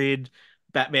Assassin's Creed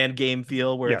Batman game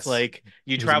feel where it's Yes. like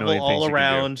you There's a travel million all things you can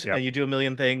do. around Yep. and you do a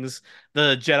million things.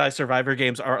 The Jedi Survivor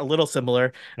games are a little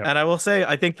similar. Yep. And I will say,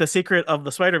 I think the secret of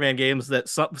the Spider-Man games that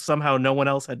somehow no one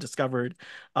else had discovered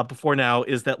before now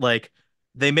is that like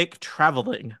they make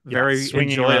traveling Yeah. very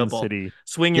Swinging around the enjoyable. city.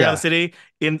 Swinging around the Yeah. city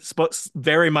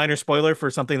very minor spoiler for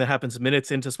something that happens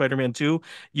minutes into Spider-Man 2,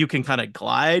 you can kind of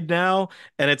glide now,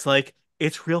 and it's like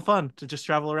it's real fun to just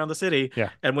travel around the city. Yeah.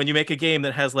 And when you make a game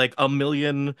that has like a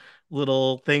million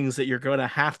little things that you're going to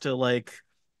have to like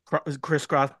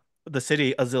crisscross the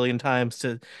city a zillion times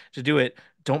to do it,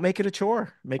 don't make it a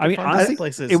chore. Make I it mean, fun to go honestly,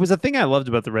 it places. was a thing I loved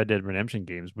about the Red Dead Redemption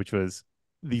games, which was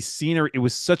the scenery. It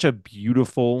was such a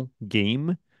beautiful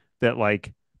game that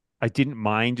like I didn't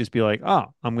mind just be like,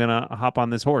 oh, I'm gonna hop on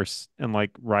this horse and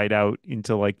like ride out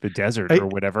into like the desert or I,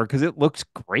 whatever because it looks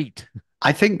great.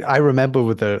 I think I remember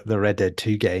with the Red Dead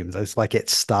 2 games, it's like it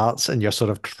starts and you're sort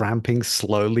of tramping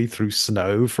slowly through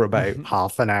snow for about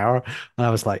half an hour. And I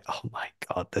was like, oh my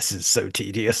God, this is so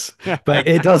tedious. But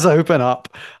it does open up.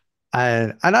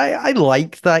 And I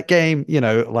liked that game,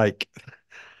 like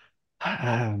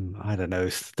I don't know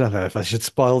if I should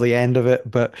spoil the end of it,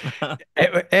 but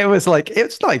it was like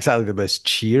it's not exactly the most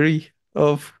cheery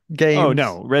of Oh games.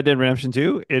 no, Red Dead Redemption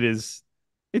 2,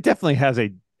 it definitely has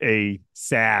a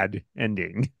sad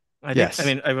ending. I Yes.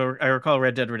 mean, I recall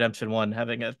Red Dead Redemption 1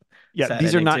 having a Yeah, sad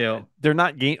ending too. they're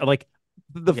not game like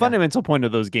the Yeah. fundamental point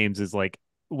of those games is like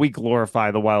we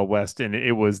glorify the Wild West and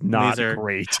it was These not are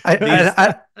great. I, these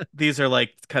I, these are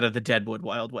like kind of the Deadwood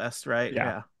Wild West, right? Yeah.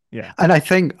 Yeah. Yeah. And I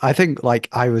think like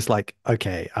I was like,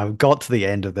 okay, I got to the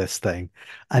end of this thing.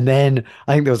 And then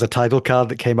I think there was a title card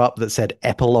that came up that said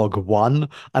Epilogue 1.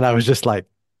 And I was just like,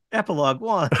 Epilogue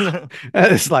 1.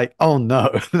 it's like, oh no,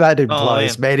 that Oh implies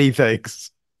man. many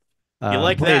things. You You like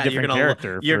Um, play a that? different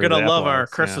character You're for gonna the love our epilogues.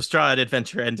 Curse Yeah. of Strahd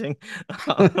adventure ending.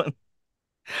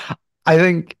 I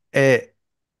think it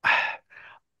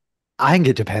I think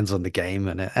it depends on the game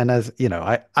and as you know,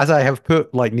 I have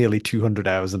put like nearly 200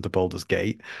 hours into Baldur's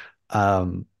Gate,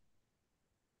 um,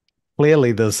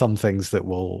 clearly there's some things that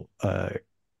will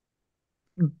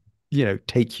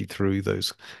take you through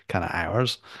those kind of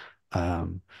hours.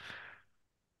 Um,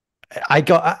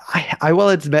 I will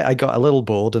admit I got a little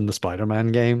bored in the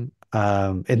Spider-Man game,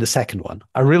 in the second one.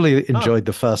 I really Oh, enjoyed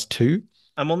the first two.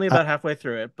 I'm only Uh, about halfway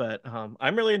through it, but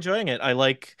I'm really enjoying it. I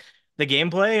like the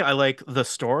gameplay. I like the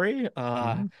story.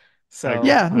 Mhm. I agree. So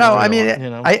yeah, I no, I really mean want, it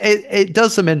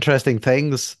does some interesting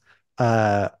things,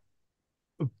 uh,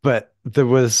 but there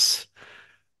was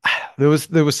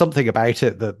something about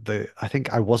it that the I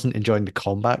think I wasn't enjoying the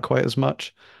combat quite as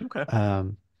much. Okay.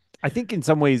 Um, I think in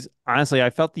some ways, honestly, I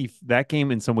felt that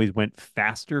game in some ways went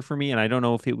faster for me, and I don't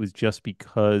know if it was just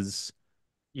because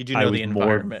You do I know the was more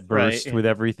environment, right? versed with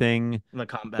everything, In the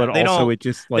but combat. also it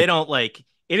just They like don't like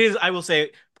it is, I will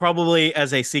say, probably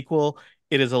as a sequel,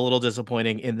 it is a little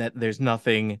disappointing in that there's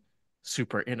nothing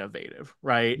super innovative,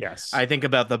 right? yes. I think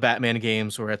about the Batman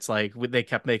games where it's like they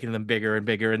kept making them bigger and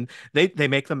bigger, and they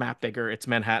make the map bigger. It's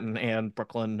Manhattan and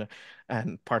Brooklyn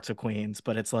and parts of Queens,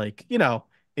 but it's like,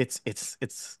 it's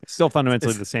Still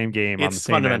fundamentally it's the same game on the it's same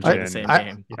fundamentally I the same engine. I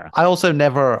game. Yeah. I also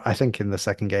never I think in the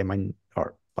second game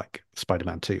or like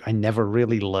Spider-Man 2, I never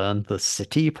really learned the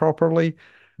city properly,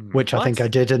 Hmm. which I think I What?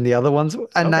 did in the other ones.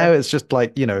 And now Okay. it's just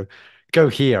like, go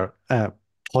here,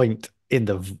 point in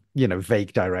the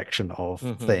vague direction of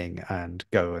Hmm. thing and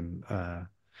go and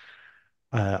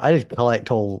I did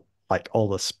collect all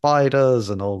the spiders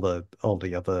and all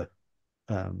the other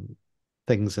um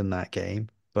things in that game.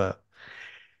 But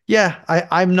yeah,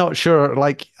 I'm not sure.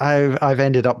 Like I've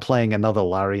ended up playing another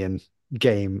Larian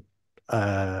game,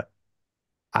 uh,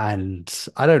 and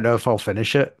I don't know if I'll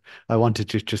finish it. I wanted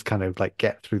to just kind of like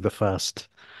get through the first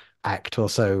act or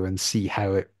so and see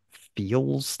how it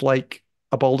feels like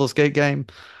a Baldur's Gate game.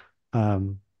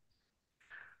 Um,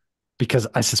 because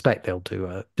I suspect they'll do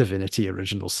a Divinity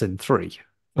Original Sin 3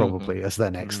 Hmm. probably as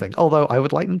their next Mhm. thing. Although I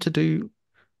would like them to do,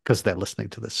 because they're listening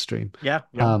to this stream, Yeah.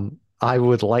 Yep. I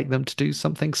would like them to do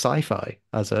something sci-fi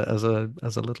as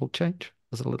a little change,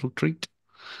 as a little treat.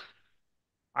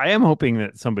 I am hoping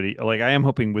that somebody like I am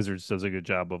hoping Wizards does a good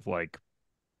job of like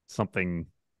something,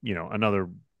 another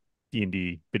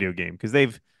D&D video game because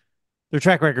their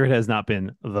track record has not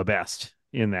been the best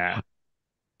in that.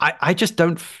 I just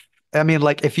don't. I mean,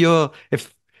 like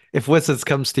if Wizards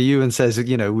comes to you and says,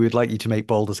 we would like you to make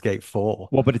Baldur's Gate 4.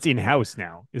 Well, but it's in-house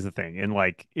now is the thing. And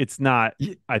like it's not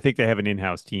Y- I think they have an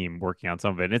in-house team working on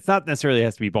some of it. And it's not necessarily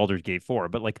has to be Baldur's Gate 4,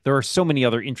 but like there are so many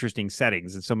other interesting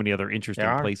settings and so many other There interesting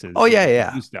are. Oh places that yeah, you can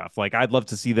yeah. do stuff. Like I'd love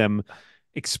to see them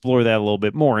explore that a little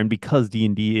bit more. And because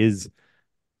D&D is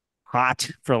hot,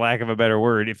 for lack of a better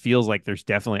word, it feels like there's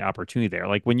definitely opportunity there.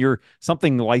 Like when you're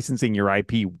something licensing your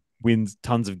IP wins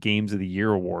tons of games of the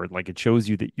year award, like it shows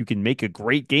you that you can make a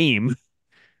great game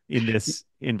in this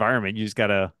environment. You just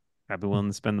gotta be willing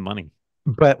to spend the money.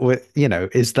 But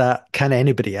is that can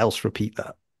anybody else repeat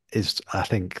that? Is I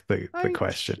think the I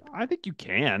question. I think you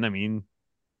can. I mean,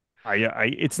 I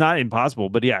it's not impossible,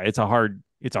 but yeah, it's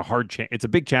a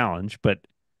big challenge, but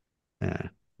Yeah.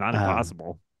 not Um,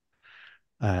 impossible.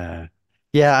 uh,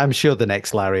 yeah, I'm sure the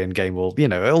next Larian game will,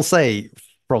 it'll say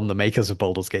from the makers of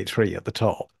Baldur's Gate 3 at the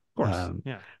top. Of course. Um,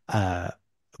 Yeah. uh,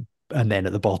 and then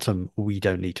at the bottom, we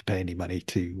don't need to pay any money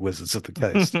to Wizards of the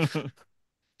Coast.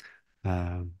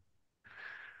 Um,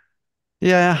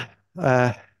 yeah.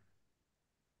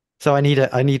 So I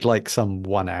need like some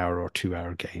 1 hour or 2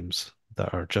 hour games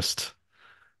that are just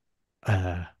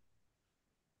uh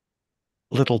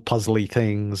little puzzly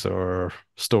things or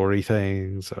story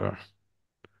things or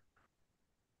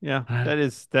Yeah, uh,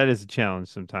 that is a challenge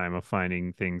sometime of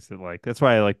finding things that like that's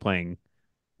why I like playing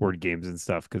word games and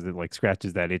stuff because it like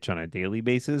scratches that itch on a daily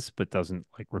basis, but doesn't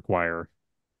like require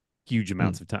huge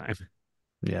hmm, amounts of time.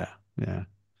 yeah, yeah.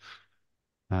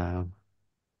 Um,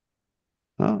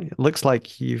 well, it looks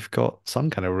like you've got some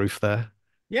kind of roof there,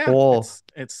 Yeah, or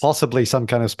it's possibly some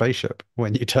kind of spaceship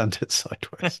when you turned it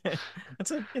sideways.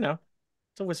 it's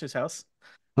a wizard's house.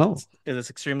 Oh, It is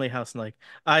extremely house-like.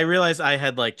 I realized I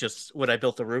had like just when I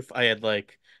built the roof, I had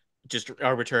like just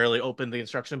arbitrarily opened the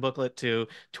instruction booklet to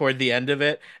toward the end of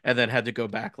it and then had to go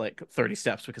back like 30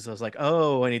 steps because I was like,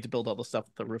 oh, I need to build all the stuff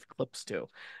that the roof clips to.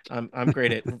 I'm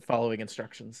great at following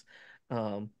instructions.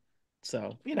 Um,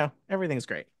 so everything's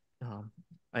great. Um,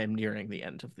 I am nearing the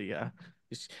end of the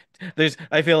there's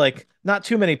I feel like not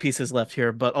too many pieces left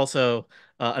here, but also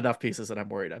enough pieces that I'm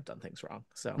worried I've done things wrong.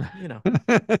 So,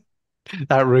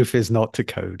 that roof is not to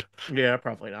code. yeah,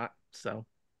 probably not. So,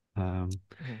 Um,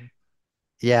 mhm.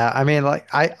 Yeah, I mean, like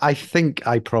I think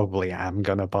I probably am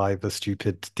gonna buy the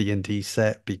stupid D&D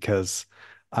set because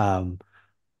um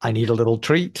I need a little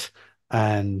treat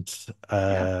and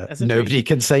Yeah, as a treat. nobody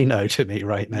can say no to me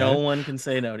right No now. one can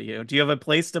say no to you. Do you have a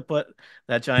place to put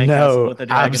that giant castle No, with a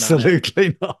dragon on it?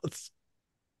 absolutely not.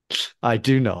 I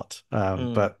do not.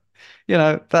 Mm,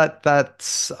 But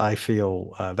that's I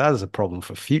feel that is a problem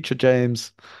for future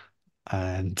James,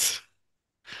 and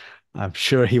I'm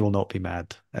sure he will not be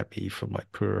mad at me for my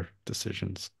poor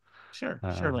decisions. sure,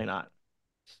 surely Um, not.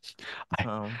 I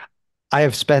Um, I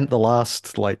have spent the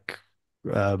last like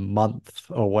month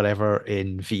or whatever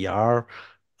in VR,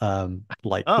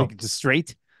 like oh, Like just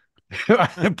straight.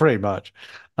 pretty much.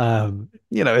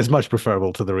 It's much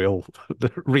preferable to the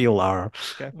real R.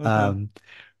 okay. Um,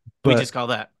 We just but call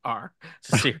that R,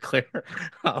 just so you're clear.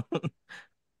 Um,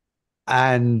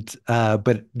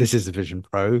 but this is a Vision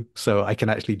Pro, so I can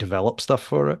actually develop stuff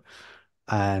for it.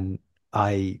 And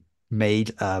I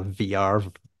made a VR.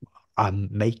 I'm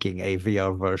making a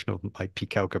VR version of my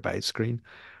Picalcabay screen,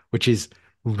 which is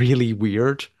really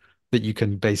weird that you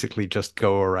can basically just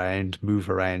go around, move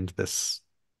around this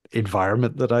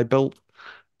environment that I built.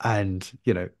 And,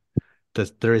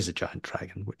 there is a giant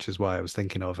dragon, which is why I was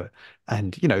thinking of it.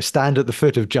 And, stand at the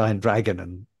foot of giant dragon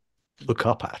and look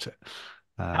up at it.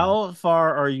 Um, how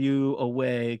far are you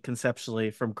away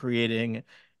conceptually from creating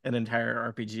an entire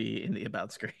RPG in the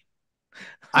about screen?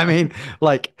 I mean,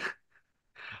 like,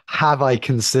 have I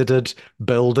considered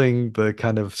building the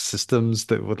kind of systems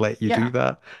that would let you do Yeah.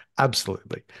 that?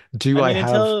 Absolutely. I Do I mean,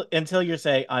 have until you're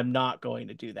saying I'm not going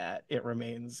to do that, it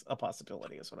remains a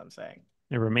possibility, is what I'm saying.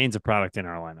 It remains a product in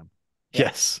our lineup.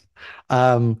 Yeah. Yes.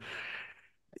 Um,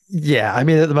 yeah, I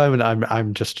mean at the moment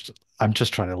I'm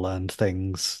just trying to learn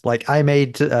things. Like I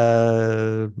made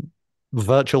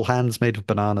virtual hands made of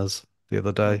bananas the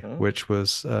other day, Hmm. which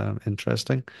was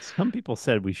interesting. Some people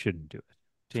said we shouldn't do it.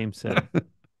 James said,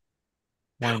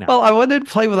 why not? Well, I wanted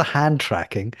to play with a hand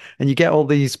tracking, and you get all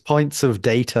these points of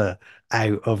data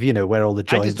out of, where all the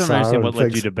I just joints don't are understand and what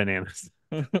led you things. to bananas.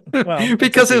 Well,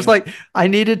 it's a Because it was theme. like I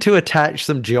needed to attach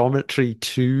some geometry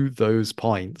to those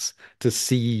points to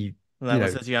see, And that you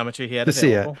was know, the geometry he had to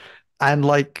see it. available. And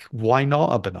like, why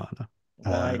not a banana?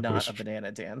 Why not a Was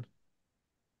banana, Dan?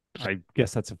 I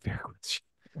guess that's a fair question.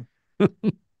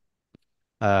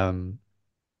 um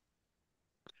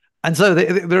and so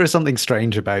there is something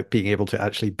strange about being able to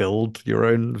actually build your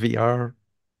own VR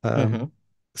Hmm. um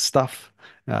stuff,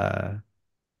 uh,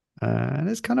 and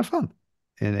it's kind of fun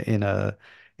in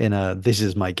a this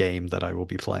is my game that I will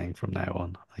be playing from now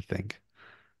on, I think.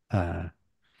 Uh,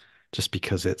 just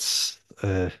because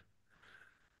eh,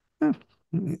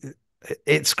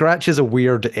 it scratches a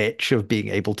weird itch of being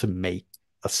able to make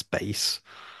a space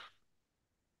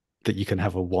that you can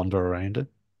have a wander around it.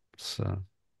 So,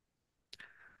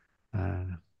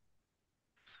 uh,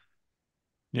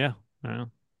 Yeah. I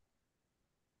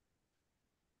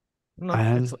No,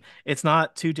 and it's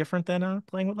not too different than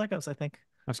playing with Legos, I think.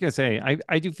 was gonna say,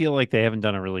 I do feel like they haven't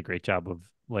done a really great job of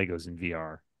Legos in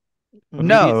VR. Or Mhm.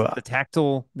 maybe it's no, the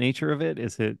tactile nature of it.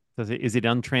 Is it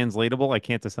untranslatable? I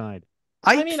can't decide.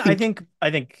 I I mean, I think, think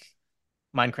I think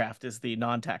Minecraft is the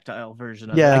non-tactile version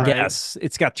of it, I yeah, right? guess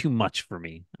it's got too much for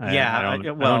me. Yeah, I don't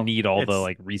well, need all the it's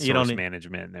like you don't resource need,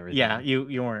 management and yeah, everything.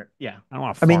 you weren't, yeah. I don't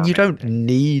want to I mean, you farm don't everything.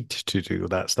 need to do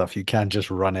that stuff. You can just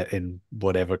run it in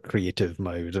whatever creative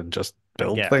mode and just I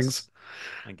build things. guess.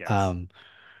 I guess. Um,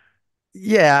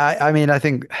 yeah, I mean,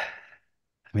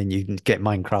 I mean, you can get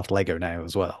Minecraft Lego now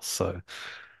as well. So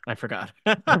I forgot.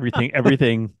 Everything,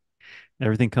 everything,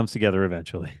 everything comes together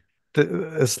eventually.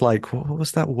 it's like, what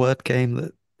was that word game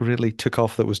that really took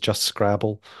off that was just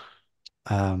Scrabble?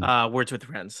 Um, Words with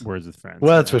Friends. Words with friends.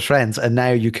 Words Yeah. with Friends, and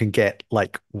now you can get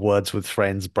like Words with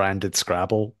Friends branded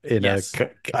Scrabble in a Yes.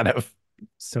 kind of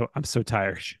So I'm so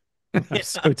tired. I'm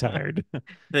so tired.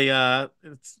 The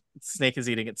snake is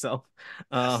eating itself.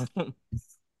 Um,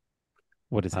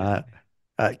 What is uh, happening?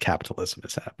 capitalism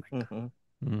is happening. mhm.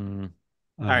 Mm,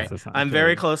 All that right. does not I'm feel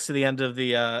very good. close to the end of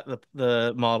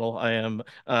the model. I am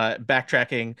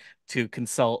backtracking to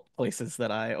consult places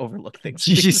that I overlook things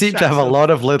to be You seem to have a distractions. lot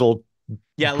of little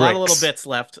Yeah, a lot of little bricks. bits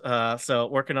left. So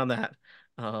working on that.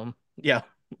 Yeah,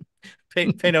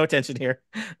 pay no attention here.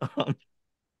 Um,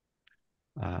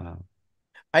 Uh,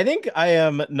 I think I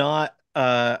am not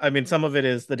I mean some of it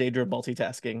is the danger of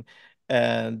multitasking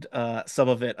and some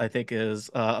of it I think is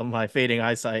my fading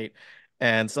eyesight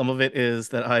and some of it is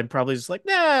that I'm probably just like,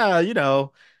 nah,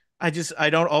 I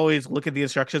don't always look at the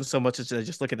instructions so much as I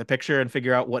just look at the picture and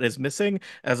figure out what is missing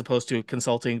as opposed to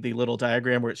consulting the little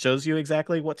diagram where it shows you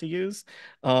exactly what to use.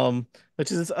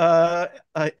 Which is I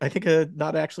think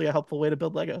not actually a helpful way to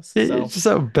build Legos. it's So, just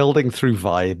sort of building through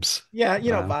vibes. yeah,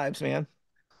 Uh, vibes, man.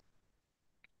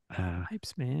 uh,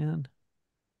 Vibes, man.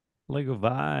 Lego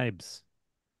vibes.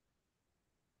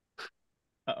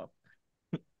 Uh-oh.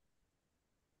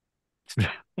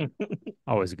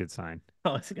 Always a good sign.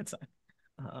 Oh, it's a good sign.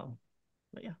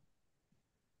 But yeah.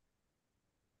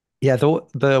 yeah,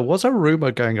 there was a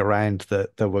rumor going around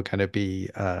that there were going to be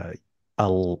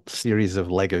series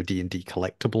of Lego D&D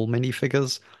collectible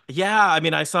minifigures. Yeah, I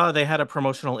mean, I saw they had a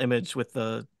promotional image with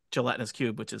the gelatinous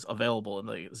cube, which is available in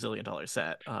the $1 zillion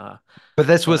set. But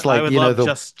this was But I like, would love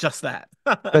just that.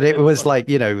 but it It looks was fun. like,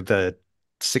 the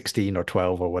 16 or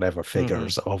 12 or whatever Hmm.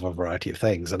 figures of a variety of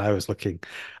things. And I was looking,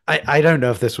 I don't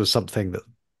know if this was something that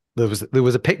there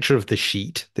was a picture of the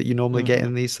sheet that you normally get Hmm.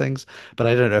 in these things, but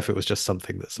I don't know if it was just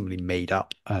something that somebody made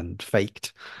up and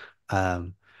faked.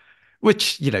 Um,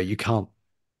 which, you can't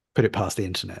put it past the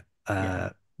internet. Yeah.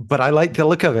 But I like the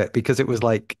look of it because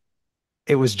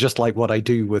it was just like what I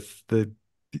do with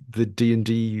the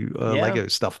D&D Yeah. Lego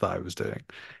stuff that I was doing.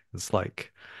 It's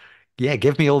like, yeah,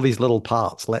 give me all these little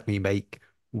parts. Let me make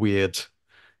weird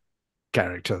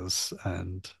characters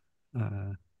and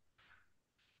uh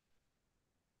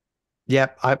yeah,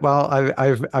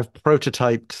 I've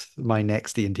prototyped my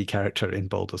next D&D character in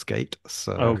Baldur's Gate.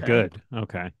 Oh, So Okay. good.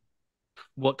 Okay.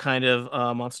 What kind of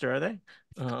monster are they?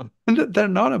 and they're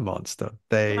not a monster.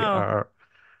 They Oh. are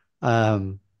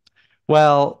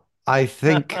well, I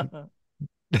think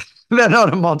they're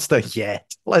not a monster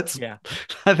yet. Yeah.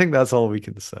 I think that's all we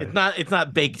can It's say.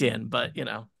 not baked in, but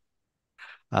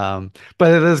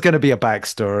But there's going to be a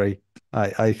backstory.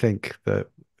 I think that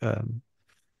um,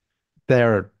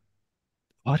 they're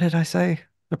what did I say?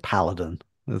 A paladin.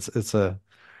 It's a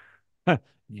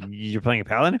You're playing a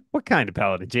paladin? What kind of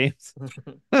paladin, James?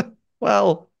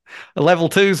 well, a level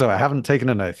two, so I haven't taken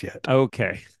an oath yet.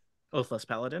 Okay. Oathless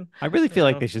Paladin. I really feel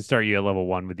like Yeah. they should start you at level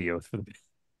one with the oath for the.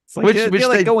 It's like Which they're which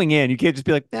like they going in. You can't just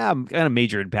be like, nah, I'm kind of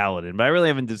major in paladin, but I really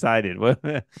haven't decided. What?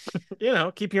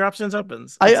 Keep your options open.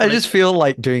 I Like, just feel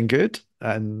like doing good,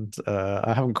 and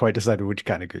I haven't quite decided which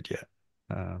kind of good yet.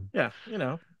 yeah,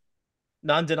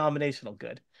 non-denominational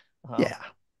good. Um,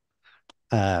 Yeah.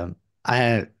 Um,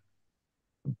 I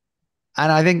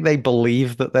and I think they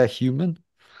believe that they're human.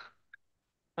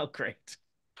 oh, great.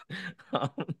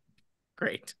 Um,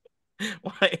 great.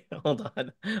 Why? Hold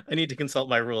on. I need to consult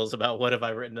my rules about what have I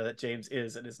written that James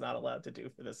is and is not allowed to do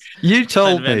for this You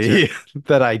told adventure. me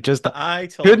that I just I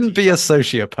told couldn't you. be a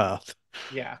sociopath,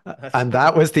 Yeah, that's and true.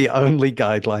 that was the only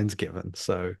guidelines given.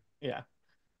 So, Yeah.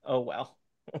 Oh well.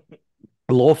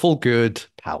 lawful good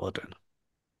paladin.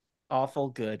 Awful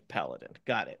good paladin.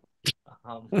 Got it.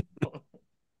 Um,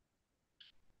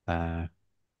 Uh,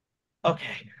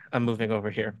 okay. I'm moving over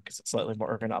here because it's slightly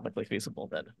more ergonomically feasible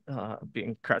than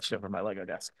being crouched over my Lego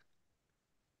desk.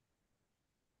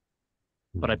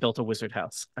 But I built a wizard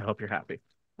house. I hope you're happy.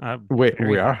 I'm we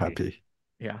very are happy. happy.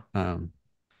 Yeah. Um,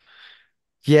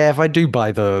 yeah, if I do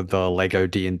buy the Lego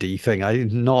D&D thing,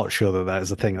 I'm not sure that that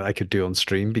is a thing that I could do on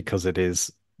stream because it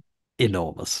is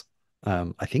enormous.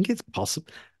 I think it's possible.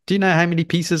 Do you know how many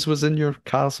pieces was in your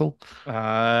castle?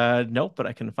 Nope, but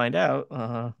I can find out.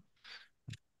 Let's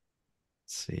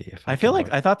see if I I feel can like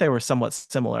work. I thought they were somewhat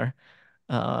similar.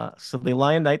 So the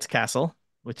Lion Knight's castle,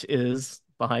 which is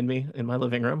behind me in my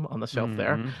living room on the shelf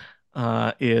there, Hmm.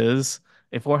 is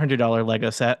a $400 Lego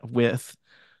set with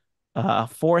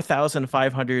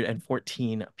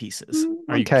 4,514 pieces.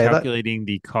 Are you Okay, that calculating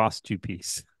the cost to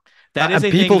piece? That is and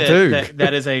a thing people that do.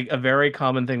 that is a very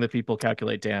common thing that people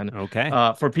calculate, Dan. Okay.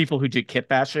 For people who do kit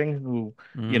bashing, who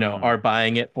Mm. are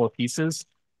buying it for pieces.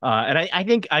 And I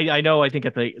think I think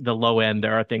at the low end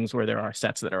there are things where there are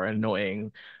sets that are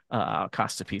annoying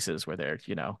cost to pieces where they're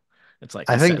it's like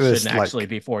I this think set shouldn't this actually like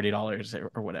be $40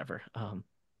 or whatever.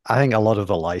 I think a lot of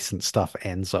the license stuff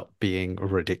ends up being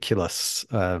ridiculous.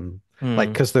 Like Hmm.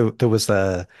 because there was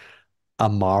a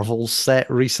Marvel set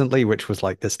recently, which was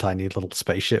like this tiny little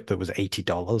spaceship that was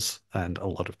 $80, and a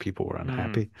lot of people were Mm.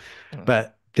 unhappy.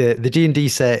 But the D&D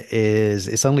set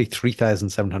it's only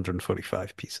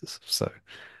 3,745 pieces. So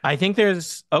I think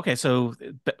there's okay, so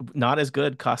not as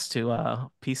good cost to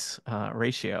piece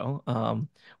ratio.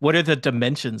 What are the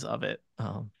dimensions of it?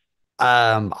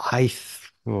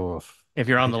 If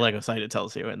you're on I the Lego site, it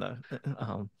tells you in the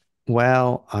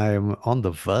well, I'm on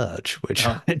the verge, which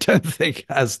oh. I don't think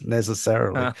has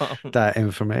necessarily that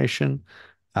information.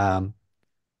 Um,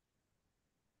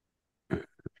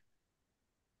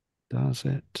 does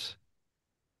it?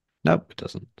 Nope, it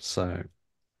doesn't. So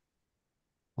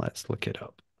let's look it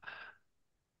up.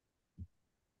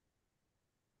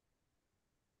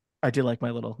 I do like my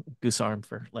little goose arm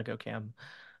for Lego Cam.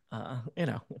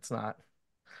 It's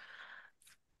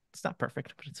not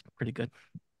perfect, but it's pretty good.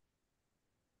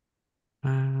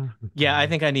 Uh, Yeah, I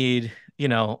think I need,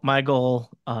 my goal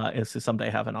is to someday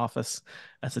have an office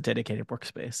as a dedicated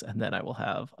workspace, and then I will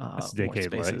have That's a more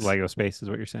dedicated spaces. Lego space, is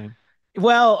what you're saying.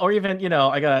 Well, or even,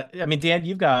 I mean,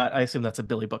 Dan, I assume that's a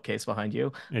Billy bookcase behind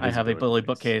you. It I is a have a Billy Billy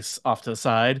bookcase. bookcase off to the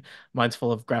side. Mine's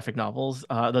full of graphic novels.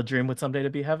 The dream would someday to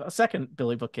be have a second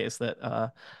Billy bookcase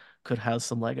that could house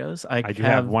some Legos. I I do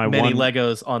have have many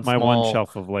Legos on my one small.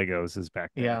 shelf of Legos is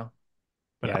back there. Yeah,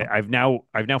 But yeah. I've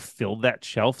now filled that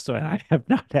shelf, so I have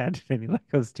not added any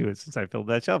Legos to it since I filled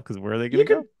that shelf. Because where are they You going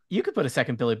to could go? you could put a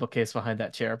second Billy bookcase behind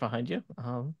that chair behind you.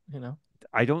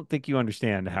 I don't think you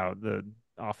understand how the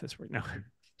office works now.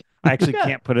 I actually Yeah.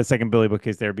 can't put a second Billy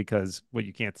bookcase there because what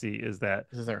you can't see is that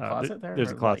Is there a closet there there's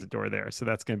or a like? closet door there, so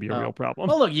that's going to be a real Oh, problem.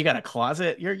 well, look, you got a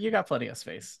closet. You got plenty of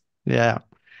space. yeah,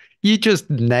 you just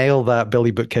nail that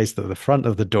Billy bookcase to the front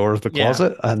of the door of the Yeah.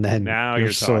 closet, and then Now you're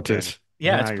you're sorted. talking.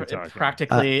 Yeah, Now it's you're talking. Uh,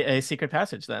 practically a secret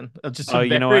passage then. Just a Oh,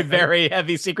 you know very, what? very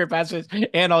heavy secret passage,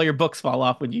 and all your books fall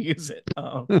off when you use it.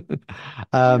 Oh.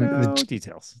 the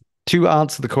Details. To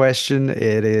answer the question,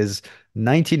 it is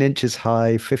 19 inches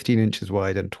high, 15 inches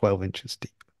wide, and 12 inches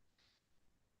deep.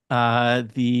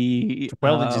 The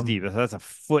 12 inches deep. That's a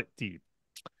foot deep.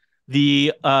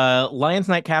 Lion's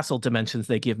Night Castle dimensions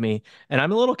they give me, and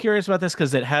I'm a little curious about this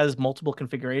because it has multiple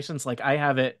configurations. Like I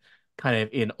have it kind of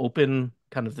in open,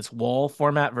 kind of this wall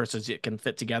format versus it can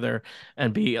fit together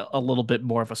and be a little bit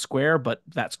more of a square, but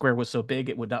that square was so big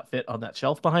it would not fit on that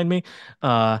shelf behind me.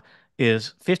 Uh,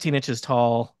 is 15 inches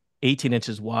tall, 18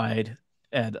 inches wide,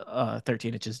 and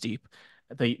 13 inches deep.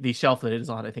 The shelf that it is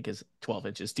on, I think, is 12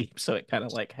 inches deep, so it kind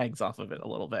of like hangs off of it a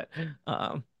little bit.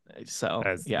 Um, so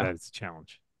yeah. That's a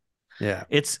challenge. Yeah.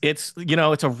 It's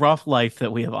a rough life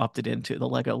that we have opted into, the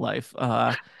Lego life.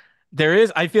 I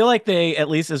feel like they, at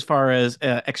least as far as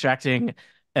extracting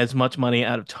as much money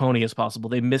out of Tony as possible,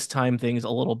 they mistime things a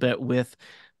little bit with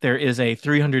there is a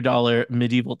 $300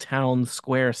 medieval town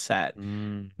square set that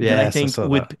I Yes, I think saw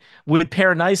that. would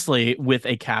pair nicely with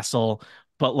a castle,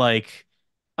 but like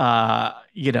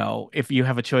if you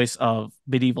have a choice of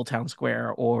medieval town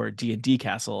square or D&D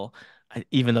castle,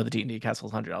 even though the D&D castle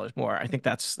is $100 more, I think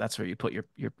that's where you put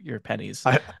your pennies.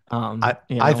 I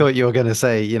You I know. thought you were going to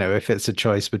say, if it's a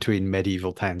choice between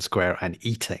medieval town square and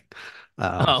eating.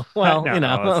 Oh, well, No,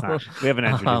 that's not. We haven't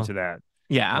entered um, into that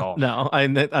at yeah, all. no,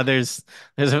 there's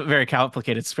a very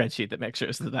complicated spreadsheet that makes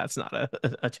sure that that's not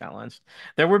a challenge.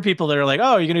 There were people that are like,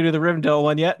 "Oh, are you going to do the Rivendell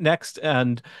one yet next?"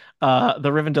 And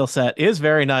the Rivendell set is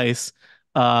very nice.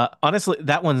 Honestly,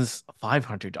 that one's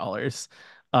 $500.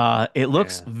 It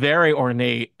looks Yeah. very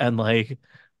ornate, and like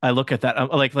I look at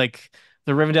that, like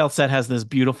the Rivendell set has this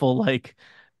beautiful like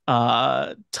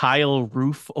tile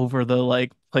roof over the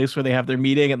like place where they have their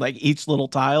meeting, and like each little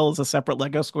tile is a separate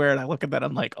Lego square, and I look at that,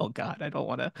 I'm like, oh God, I don't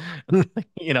want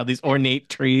to these ornate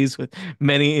trees with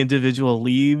many individual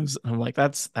leaves. I'm like,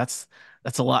 that's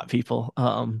a lot, people.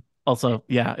 Also,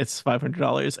 yeah, it's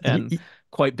 $500 and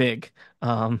quite big.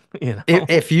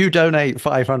 If you donate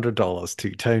 $500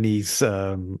 to Tony's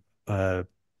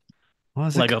what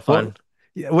is it? Lego What? fun.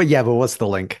 Yeah, well, yeah, but what's the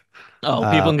link? Oh, people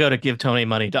Uh, can go to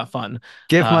givetonymoney.fun.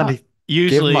 give Uh, money,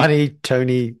 give usually money,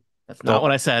 Tony. That's not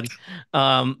what Dot. I said.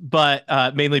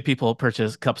 But mainly people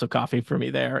purchase cups of coffee for me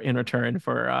there in return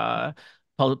for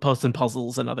posting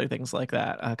puzzles and other things like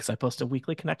that. Because I post a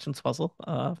weekly connections puzzle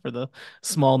for the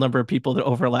small number of people that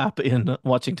overlap in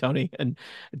watching Tony and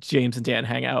James and Dan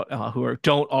hang out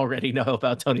don't already know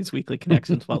about Tony's weekly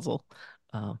connections puzzle.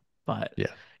 But Yeah.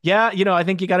 yeah, I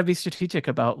think you got to be strategic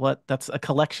about what that's a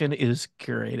collection is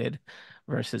curated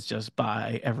versus just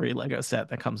buy every Lego set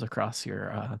that comes across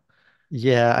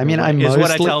Yeah, I your mean, way is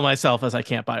what I tell myself as I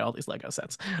can't buy all these Lego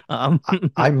sets.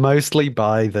 I mostly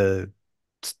buy the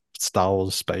Star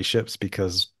Wars spaceships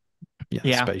because, yeah,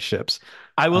 Yeah, spaceships.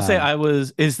 I will say Um,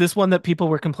 is this one that people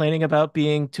were complaining about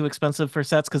being too expensive for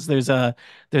sets? Because there's a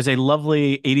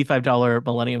lovely $85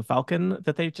 Millennium Falcon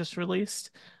that they just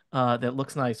released that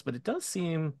looks nice, but it does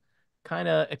seem kind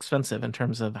of expensive in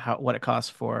terms of what it costs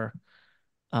for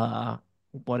uh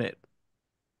what it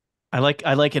I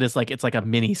like it as like it's like a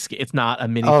mini scale. It's not a all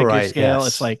minifigure right, scale.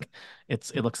 It's yes. like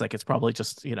it looks like it's probably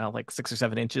just, like 6 or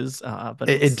 7 inches. But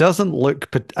It it's doesn't look,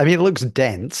 I mean, it looks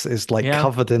dense. It's like yeah.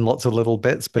 covered in lots of little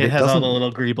bits, It has all the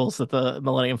little greebles that the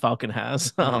Millennium Falcon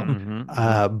has.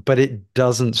 but it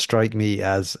doesn't strike me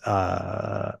as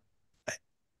how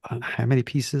many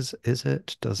pieces is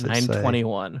it? Does it say?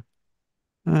 921.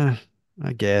 Uh,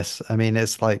 I guess. I mean,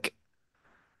 it's like,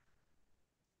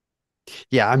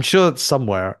 yeah, I'm sure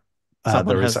somewhere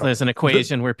Someone there is has a there's an the,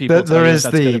 equation where people tell there you if is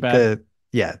that's good or bad.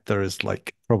 yeah, there is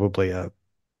like probably a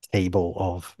table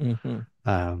of Hmm.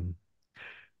 um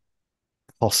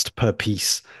cost per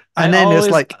piece. I And then it's always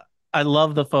like, I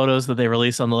love the photos that they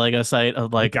release on the Lego site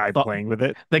of The like guy playing with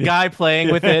it. the guy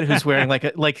playing with it who's wearing like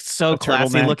so A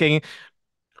classy turtleneck. looking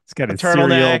He's got a his cereal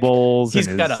turtleneck. bowls He's and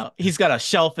got his. a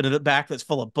shelf in the back that's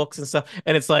full of books and stuff.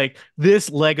 And it's like this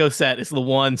Lego set is the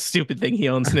one stupid thing he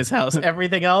owns in his house.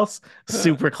 Everything else,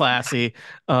 super classy.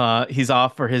 He's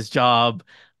off for his job.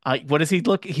 What does he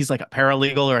look? He's like a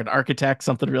paralegal or an architect,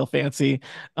 something real fancy.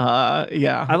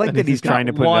 Yeah. I like And that he's he's got trying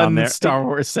to put it on one there. Star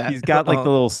Wars set. He's got like the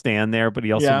little stand there, but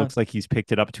he also Yeah. looks like he's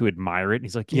picked it up to admire it. And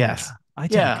he's like, Yes. "Yeah, I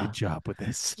did a Yeah. good job with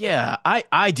this." Yeah.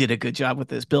 I did a good job with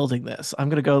this building this. I'm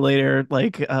gonna go later,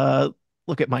 like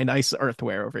look at my nice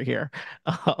earthware over here.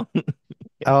 Um,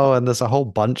 yeah. oh, and there's a whole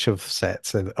bunch of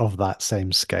sets of that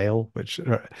same scale, which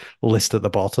are listed at the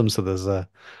bottom. So there's a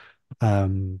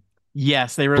um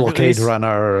Yes, blockade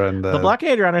runner and the the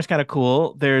Blockade Runner is kind of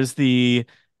cool. There's the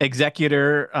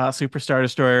Executor Superstar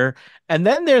Destroyer, and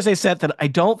then there's a set that I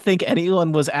don't think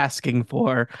anyone was asking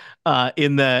for.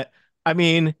 In that, I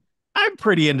mean, I'm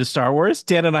pretty into Star Wars.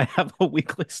 Dan and I have a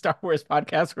weekly Star Wars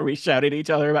podcast where we shout at each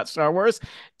other about Star Wars.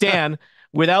 Dan,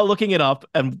 without looking it up,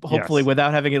 and hopefully Yes.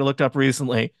 without having it looked up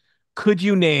recently, could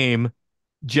you name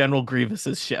General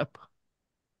Grievous's ship?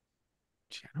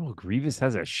 General Grievous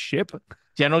has a ship.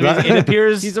 General Grievous, it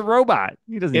appears He's a robot.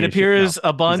 He doesn't it need a ship. No, appears a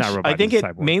he's bunch. not a I robot. think He's a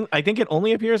cyborg. I think it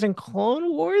only appears in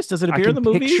Clone Wars. Does it I appear in can the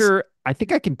movies? picture. I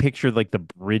think I can picture like the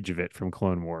bridge of it from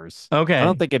Clone Wars. I Okay.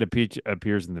 don't think it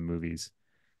appears in the movies.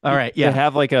 All right. They Yeah.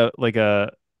 have like a like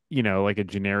a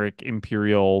generic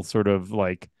Imperial sort of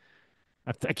like.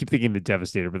 I keep thinking the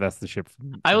Devastator, but that's the ship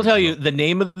I will from tell you Imperial. the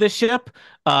name of this ship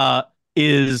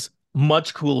is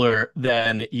much cooler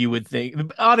than you would think.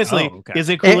 Honestly, Oh, okay. is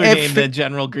a cooler It, name than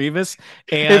General Grievous.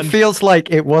 it And feels like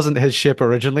it wasn't his ship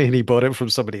originally, and he bought it from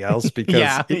somebody else because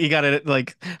yeah, you got it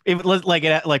like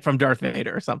from Darth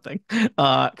Vader or something.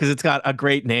 Because it's got a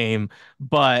great name,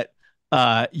 but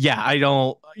yeah, I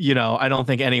don't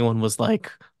think anyone was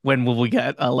like, when will we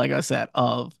get a Lego set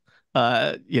of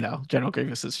General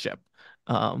Grievous's ship?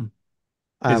 Um,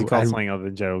 Is it called and something other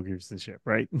than General Grievous's ship,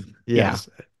 right? yeah. yes,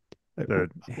 the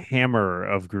hammer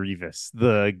of Grievous,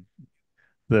 the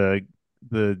the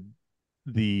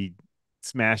the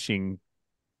smashing.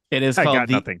 It is I called got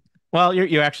the. nothing. Well,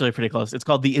 you're actually pretty close. It's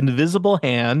called the Invisible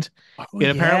Hand. Oh It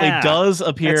apparently yeah, does that's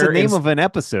appear the in. name of an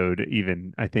episode,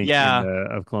 even I think in Yeah. the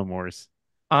of Clone Wars.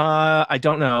 I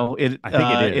don't know. I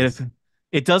think it is.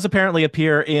 It does apparently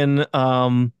appear in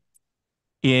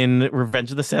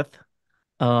Revenge of the Sith,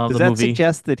 Does the that movie.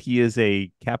 suggest that he is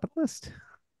a capitalist?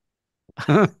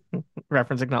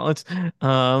 Reference acknowledged.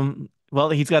 Well,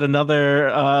 he's got another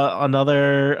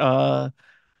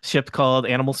ship called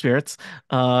Animal Spirits.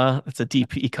 It's a deep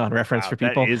econ reference Wow, for that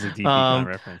people. is a deep econ Um,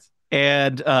 reference.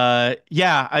 and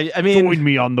yeah, I mean, Join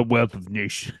me on the wealth of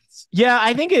nations. yeah,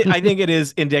 I think it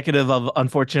is indicative of,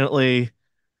 unfortunately,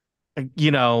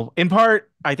 in part,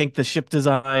 I think the ship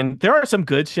design, there are some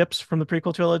good ships from the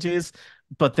prequel trilogies,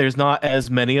 but there's not as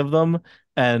many of them.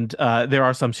 And there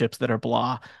are some ships that are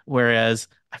blah, whereas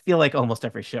I feel like almost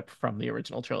every ship from the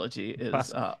original trilogy is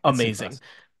Impressive. It's amazing,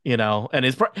 impressive.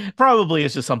 and probably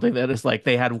is just something that is like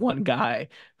they had one guy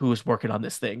who was working on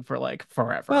this thing for like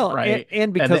forever, Well, right? and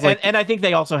And because and I think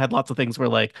they also had lots of things where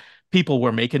like people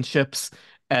were making ships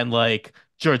and like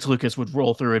George Lucas would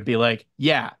roll through and be like,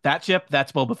 "Yeah, that ship,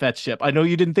 that's Boba Fett's ship. I know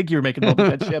you didn't think you were making Boba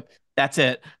Fett's ship. That's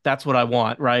it. That's what I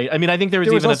want." Right? I mean, I think there was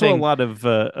there was even a also a thing. lot of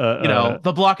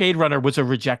The Blockade Runner was a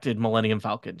rejected Millennium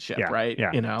Falcon ship, yeah, right? yeah.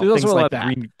 There's also Things a like lot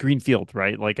of that. greenfield,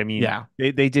 right? Like I mean, Yeah.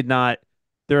 they did not.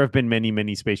 There have been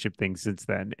many spaceship things since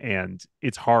then, and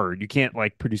it's hard. You can't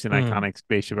like produce an Mm, iconic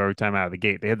spaceship every time out of the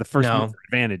gate. They had the first mover no.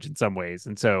 advantage in some ways,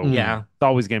 and so Mm. Yeah. it's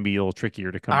always going to be a little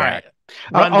trickier to come All back.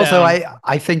 right. Also, Rundown.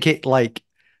 I think it like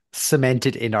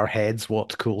cemented in our heads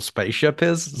what cool spaceship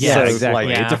is. Yeah, Yes. So exactly.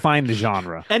 like, It Yeah. defined the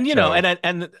genre. And So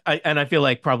and I feel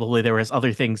like probably there was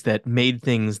other things that made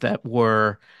things that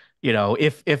were,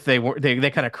 if they were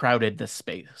they kind of crowded the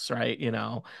space, right?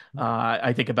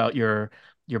 I think about your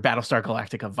Battlestar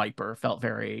Galactica Viper felt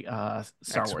very Star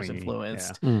Wars X-wingy, yeah.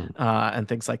 influenced, mm. and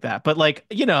things like that. But like,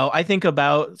 I think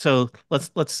about, so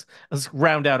let's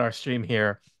round out our stream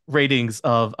here. Ratings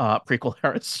of prequel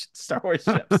era Star Wars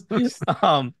ships.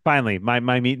 Finally,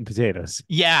 my meat and potatoes.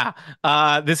 Yeah.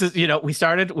 This is, we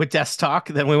started with Death Talk,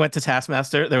 then we went to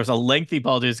Taskmaster. There was a lengthy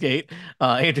Baldur's Gate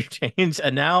interchange,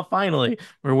 and now finally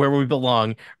we're where we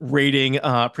belong, rating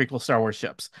prequel Star Wars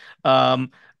ships.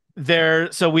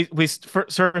 So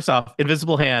first off,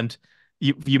 Invisible Hand.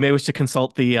 You may wish to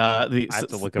consult the I have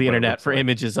to look up the what it internet looks for like.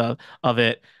 images of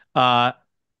it.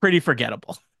 Pretty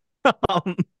forgettable.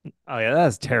 Um, Oh yeah,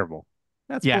 that's terrible.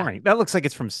 That's yeah. boring. That looks like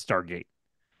it's from Stargate.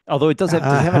 Although it does it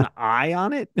have an eye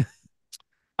on it?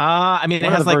 I mean, it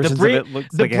One of has the like versions of it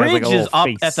looks the like it has like a bridge is little up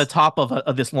at the face. top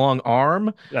of this long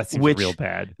arm, That seems which real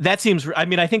bad. that seems. I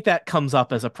mean, I think that comes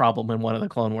up as a problem in one of the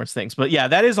Clone Wars things. But yeah,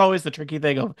 that is always the tricky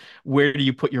thing of where do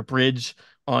you put your bridge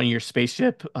on your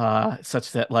spaceship,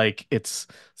 such that like it's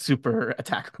super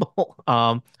attackable.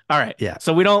 All right. Yeah.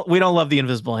 So we don't love the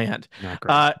Invisible Hand. Not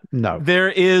great. No. There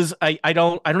is I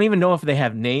don't even know if they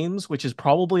have names, which is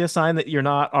probably a sign that you're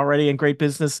not already in great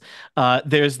business.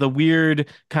 There's the weird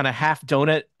kind of half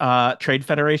donut Trade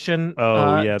Federation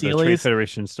Oh yeah, the Trade dealies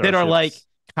Federation that are like,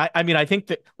 starships. I mean, I think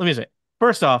that, let me say,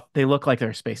 first off, they look like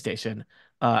they're a space station,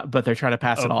 but they're trying to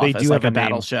pass Oh, it they off as do like have a a name.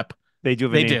 battleship. They do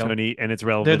have a They name, do. Tony, and it's They're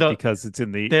relevant the because it's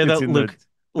in the they're the the Luker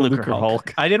Lucre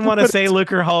Hulk. I didn't want to But say it's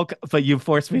Luker Hulk, but you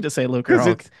forced me to say Luker because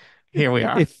Hulk. Here we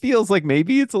are. it feels like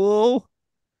maybe it's a little.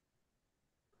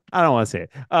 I don't want to say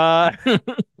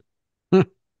it.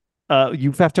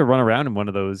 You have to run around in one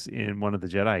of those in one of the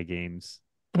Jedi games.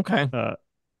 Okay.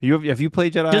 Have you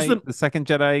played Just the second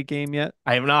Jedi game yet?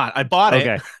 I have not. I bought it,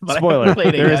 Okay. but I Spoiler. haven't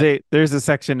played it yet. There's a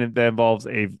section that involves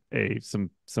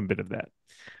some bit of that.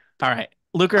 All right.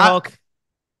 Luker I- Hulk.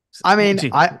 I mean,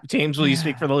 James, will you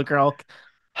speak for the Luker Hulk?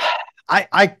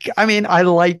 I mean, I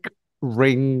like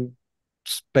ring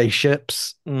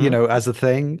spaceships, Mhm. as a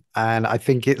thing, and I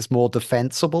think it's more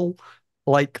defensible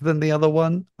like than the other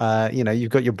one. You've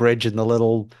got your bridge in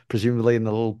presumably in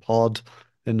the little pod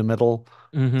in the middle,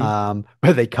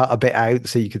 where they cut a bit out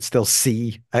so you could still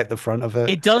see out the front of it.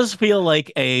 It does feel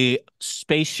like a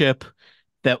spaceship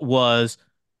that was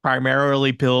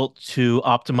primarily built to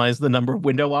optimize the number of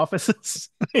window offices.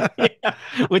 Yeah.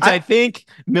 Which I think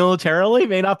militarily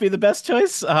may not be the best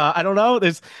choice. I don't know.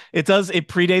 It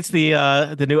predates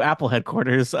the new Apple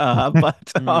headquarters.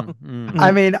 But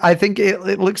I mean, I think it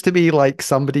looks to me like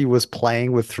somebody was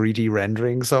playing with 3D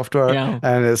rendering software, Yeah.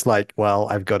 and it's like, well,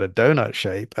 I've got a donut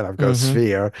shape and I've got a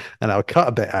sphere, and I'll cut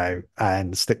a bit out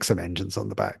and stick some engines on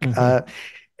the back.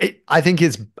 I think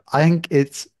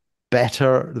it's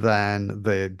better than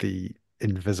the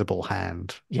invisible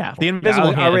hand. Yeah, the Yeah, invisible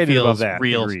I'll hand rate it above feels that.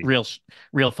 Agreed.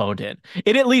 real phoned in.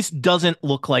 It at least doesn't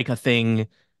look like a thing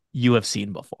you have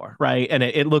seen before, right? And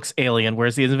it looks alien,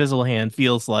 whereas the invisible hand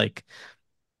feels like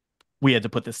we had to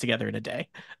put this together in a day.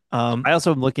 I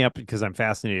also am looking up because I'm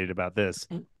fascinated about this.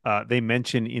 They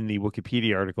mention in the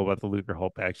Wikipedia article about the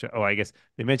Lucrehulp action. Oh, I guess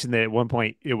they mentioned that at one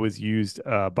point it was used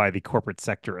by the Corporate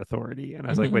Sector Authority, and I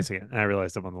was like, wait a second. And I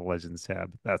realized I'm on the Legends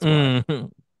tab. That's why.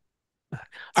 Mhm.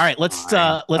 All right,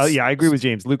 Fine. Oh let's yeah, I agree with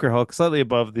James. Lucrehulk slightly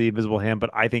above the Invisible Hand, but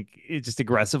I think it's just the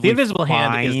aggressively invisible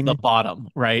hand is the fine. bottom,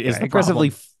 right? Is Yeah, the aggressively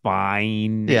problem.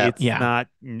 fine. Yeah. It's Yeah. not.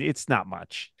 It's not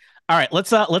much. All right,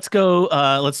 let's go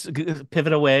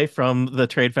pivot away from the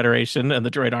Trade Federation and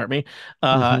the Droid Army.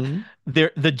 Uh Hmm.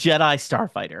 the Jedi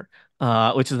Starfighter,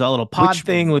 which is a little pod Which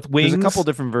thing with there's a couple wings.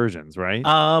 different versions, right?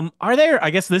 Are there? I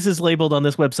guess this is labeled on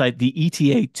this website the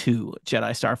ETA-2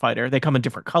 Jedi Starfighter. They come in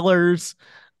different colors.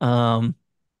 Um,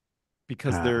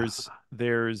 Because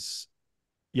there's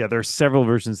yeah, there's several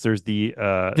versions. There's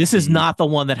this is the not the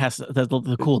one that has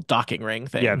the cool docking ring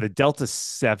yeah, thing. the Delta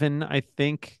 7, I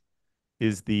think,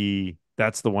 is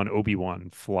that's the one Obi-Wan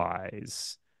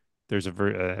flies. There's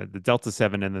the Delta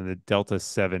 7 and then the Delta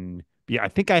 7. Yeah, I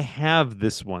think I have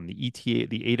this one, the ETA,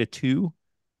 the Eta 2.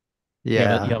 You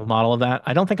Yeah. have a model of that.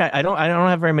 I don't think I don't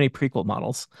have very many prequel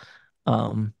models.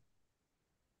 Um,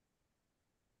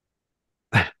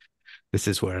 This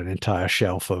is where an entire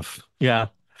shelf of yeah,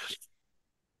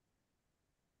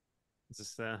 This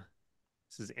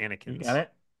is you Anakin's. got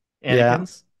it. yeah.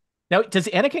 Anakin's. Now, does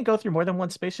Anakin go through more than one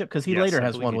spaceship? Because he Yes, later I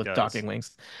has believe one he with does. docking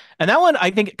wings, and that one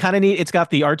I think kind of neat. It's got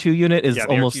the R2 unit is Yeah,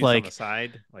 the almost R2's on the like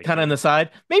side, like kind of on the side.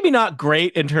 Maybe not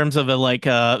great in terms of a like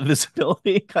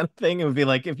visibility kind of thing. It would be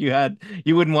like if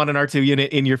you wouldn't want an R2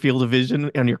 unit in your field of vision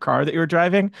on your car that you were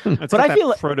driving. it's But got I that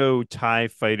feel proto TIE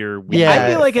fighter wing I at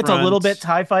feel Yeah. the like it's a little bit front.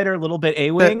 TIE fighter, a little bit The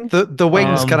A-wing. the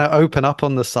wings kind Um, of open up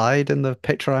on the side in the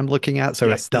picture I'm looking at, so it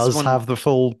Yes, this does one have the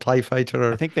full TIE I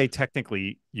fighter. think they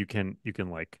technically you can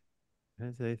like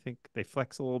I think they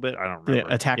flex a little bit. I don't the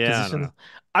remember. attack Yeah, I don't positions. know.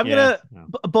 I'm Yeah, gonna no.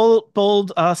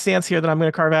 bold stance here that I'm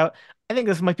gonna carve out. I think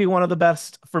this might be one of the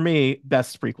best for me,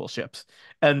 best prequel ships.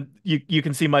 And you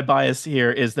can see my bias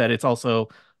here is that it's also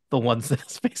the ones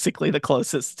that's basically the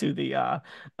closest to Yeah.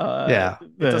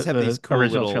 It does have these the cool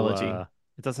original little trilogy.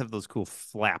 it does have those cool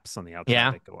flaps on the outside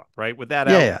Yeah. that go up, right? With that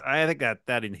Yeah, out, yeah. I think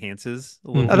that enhances a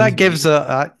little And bit Hmm. that too. gives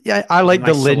yeah, I Gives a like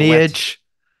the nice silhouette. lineage.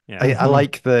 Yeah. I Hmm.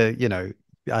 like the,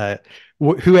 uh,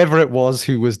 whoever it was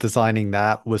who was designing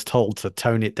that was told to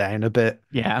tone it down a bit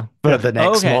Yeah. for the Oh,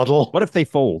 next okay. model. What if they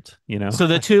fold, you know? So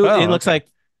the Like, two, it oh, looks okay. like,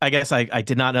 I guess I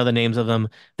did not know the names of them.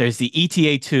 There's the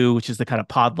ETA-2, which is the kind of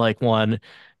pod-like one,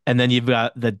 and then you've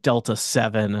got the Delta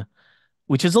 7,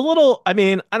 which is a little, I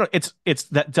mean, I don't, it's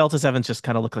that Delta 7 just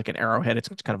kind of look like an arrowhead. It's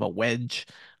kind of a wedge.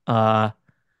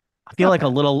 I feel Not like a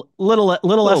bad. little Little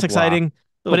less blah. exciting,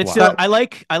 Little but it's blah. still, That I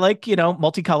like,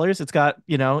 multicolors. It's got,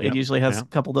 it Yep. usually has Yeah. a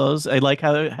couple of those. I like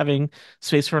how having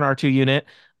space for an R2 unit.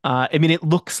 I mean, it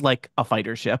looks like a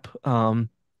fighter ship.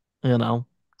 You know.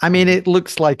 I mean, it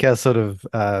looks like a sort of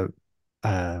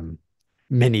um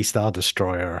mini Star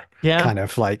Destroyer, Yeah. kind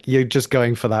of like you're just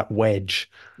going for that wedge.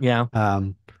 Yeah.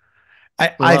 Um,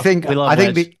 I think We love I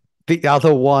think Wedge. the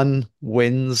other one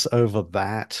wins over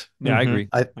that. Yeah, I Hmm. agree.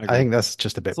 I I agree. think that's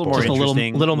just a It's bit a little more Just a boring.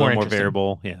 interesting, little a more little more interesting.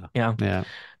 variable. Yeah. Yeah. Yeah.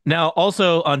 Now,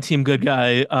 also on Team Good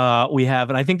Guy, we have,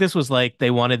 and I think this was like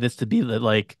they wanted this to be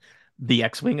the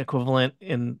X-Wing equivalent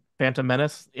in Phantom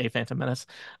Menace,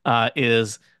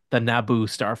 is the Naboo The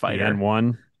Starfighter.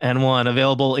 N1 N1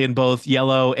 available in both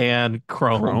yellow and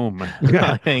chrome, Chrome.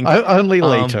 I think. Only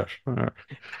Um, later.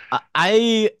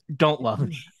 I don't love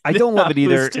I the don't love it Naboo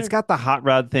either. It's Star. got the hot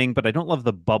rod thing, but I don't love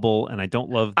the bubble, and I don't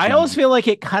love I always the. feel like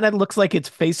it kind of looks like it's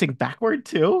facing backward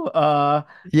too. You know,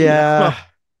 Yeah.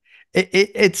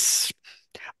 It's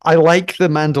I like the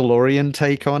Mandalorian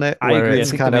take on it, I where agree. I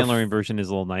it's think the kind of Mandalorian version is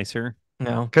a little nicer,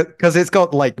 no. because it's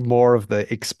got like more of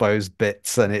the exposed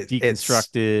bits, and it's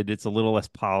deconstructed. It's a little less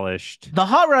polished. The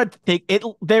hot rod thing,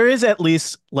 there is at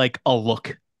least like a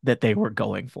look that they were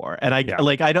going for. And Yeah,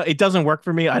 I don't, it doesn't work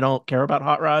for me. I don't care about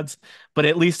hot rods, but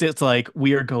at least it's like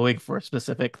we are going for a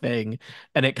specific thing.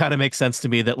 And it kind of makes sense to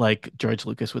me that like George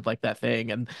Lucas would like that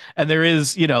thing. And there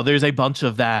is, there's a bunch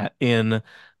of that in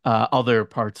other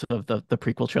parts of the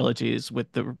prequel trilogies with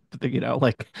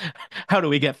like how do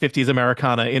we get 50s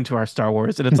Americana into our Star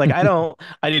Wars? And it's like I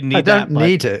didn't I need don't that, but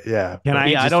need it. Yeah, can but I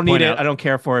yeah, I just don't need point it. out I don't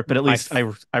care for it, but at my least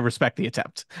I respect the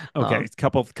attempt. okay,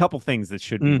 couple things that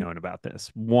should be Mm, known about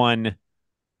this. One,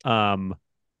 um,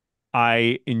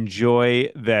 I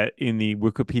enjoy that in the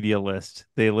Wikipedia list,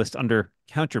 they list under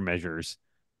countermeasures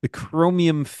the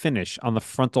chromium finish on the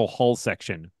frontal hull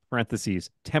section. parentheses,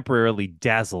 temporarily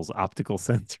dazzles optical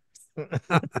sensors.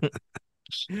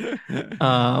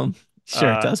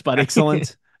 Sure it does, buddy.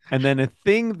 Excellent. And then a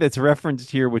thing that's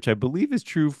referenced here, which I believe is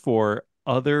true for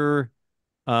other,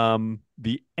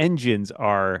 the engines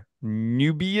are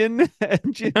Nubian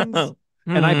engines.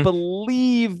 And I Mhm.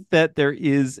 believe that there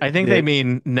is I think they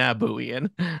mean Nabooian.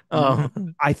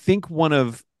 I think one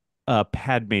of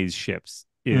Padme's ships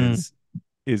Mm.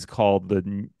 is called the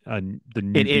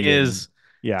It Nubian. is.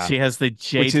 Yeah, She has the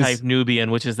which J-type is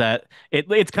Nubian, which is that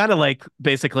it's kind of like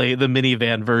basically the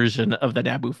minivan version of the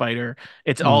Naboo fighter.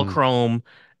 It's all Mm. chrome.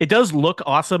 It does look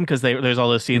awesome because there's all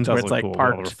those it scenes where does it's look like cool with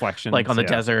all the parked like on reflections. the Yeah.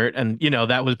 desert, and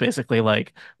that was basically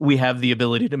like we have the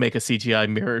ability to make a CGI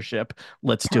mirror ship.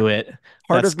 Let's Part do it.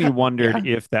 part That's of me kind wondered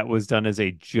yeah. if that was done as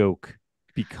a joke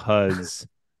because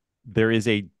there is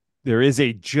a there is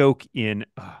a joke in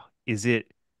is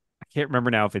it I can't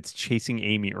remember now if it's Chasing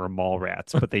Amy or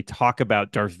Mallrats, but they talk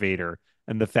about Darth Vader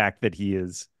and the fact that he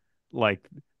is like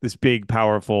this big,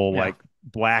 powerful, Yeah. like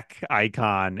black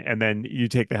icon, and then you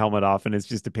take the helmet off and it's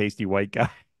just a pasty white guy.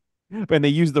 And they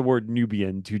use the word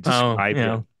Nubian to Oh, describe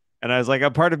him. And I was like, a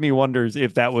part of me wonders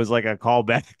if that was like a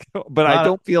callback, but A I lot of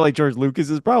don't feel like George Lucas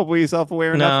is probably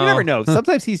self-aware enough. You never no. know.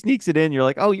 Sometimes he sneaks it in. You're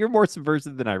like, oh, you're more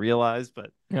subversive than I realized,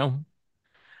 but You know.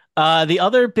 The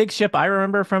other big ship I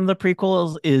remember from the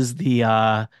prequels is the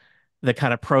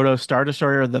kind of proto Star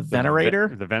Destroyer, the Venerator.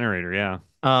 the Venerator, yeah.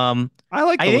 Um, I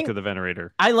like I the look think of the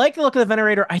Venerator. I like the look of the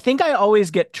Venerator. I think I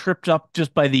always get tripped up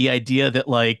just by the idea that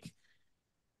like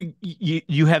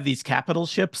you have these capital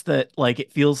ships that like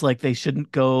it feels like they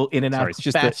shouldn't go in and Sorry, out of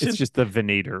fashion. it's just the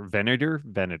Venator.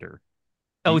 Venator.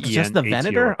 Oh, it's just the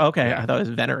Venator? Venator. Okay, Yeah. I thought it was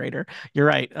Venerator. You're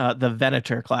right. The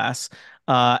Venator class.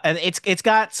 And it's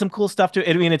got some cool stuff to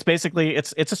it. I mean, it's basically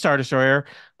it's a Star Destroyer.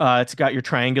 It's got your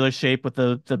triangular shape with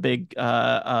the big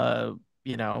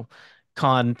you know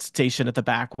con station at the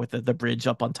back with the bridge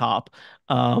up on top.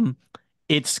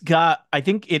 It's got I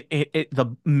think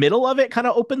the middle of it kind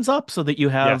of opens up so that you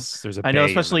have Yes, there's a I know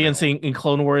bay in the especially middle. in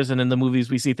Clone Wars and in the movies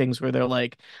we see things where they're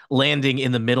like landing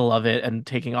in the middle of it and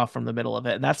taking off from the middle of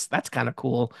it, and that's kind of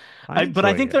cool. I But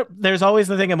I enjoy think it. there's always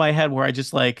the thing in my head where I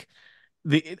just like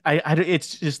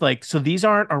it's just like so these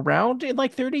aren't around in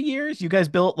like 30 years. You guys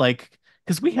built like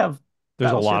because we have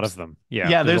There's a lot of battleships. them. Yeah,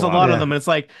 Yeah, there's a there's a lot lot of of Yeah. them, them. and it's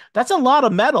like that's a lot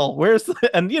of metal. Where's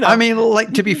and I mean,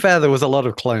 like to be fair, there was a lot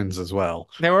of clones as well.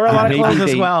 there were a lot of Maybe clones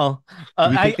as they well. do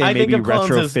we think they I think maybe of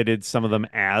clones as retrofitted some of them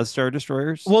as Star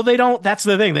Destroyers? well, they don't. That's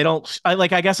the thing. They don't.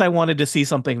 I guess I wanted to see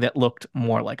something that looked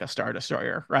more like a Star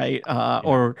Destroyer, right?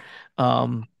 Yeah.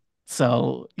 Um.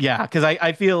 So yeah, because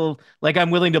I feel like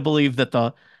I'm willing to believe that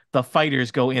the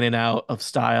fighters go in and out of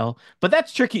style, but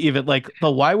that's tricky. Even like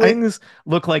the Y I wings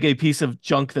look like a piece of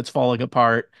junk that's falling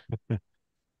apart,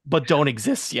 but don't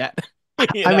exist yet.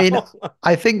 You I mean, know?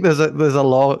 I think there's a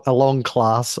long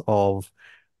class of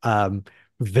um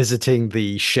visiting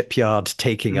the shipyard,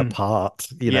 taking Mm, apart,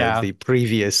 yeah, the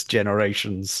previous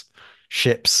generation's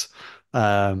ships.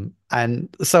 And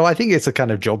so I think it's a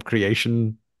kind of job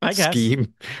creation I guess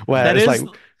scheme where that it's like, is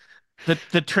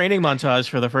the training montage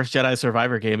for the first Jedi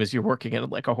Survivor game is you're working in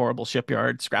like a horrible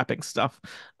shipyard scrapping stuff.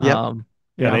 yep,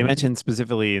 Yeah, Yeah. they mentioned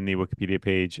specifically in the Wikipedia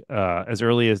page, as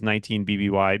early as 19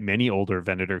 BBY, many older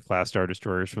Venator class Star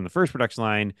Destroyers from the first production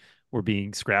line were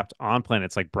being scrapped on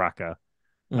planets like Braca.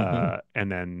 Hmm.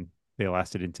 And then they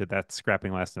lasted into that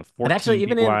scrapping lasted to And actually, 14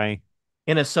 even BBY.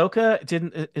 in Ahsoka,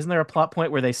 isn't there a plot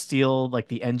point where they steal like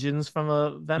the engines from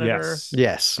a Venator? Yes.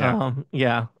 yes. Yeah.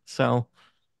 Yeah. So,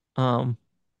 um,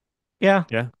 yeah.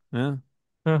 Yeah. Yeah.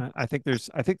 Uh, I think there's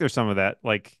some of that.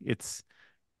 Like it's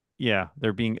yeah,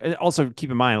 they're being and also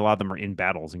keep in mind a lot of them are in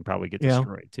battles and probably get yeah.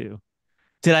 destroyed too.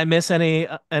 Did I miss any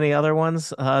other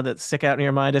ones that stick out in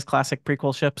your mind as classic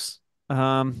prequel ships?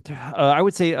 I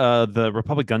would say the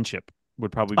Republic gunship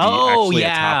would probably be Oh actually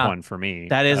a top yeah, one for me.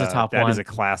 that is a top That is one. a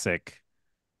classic.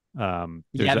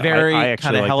 Yeah, I very kind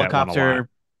actually of like that one a lot. helicopter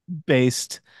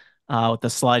based, with the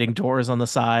sliding doors on the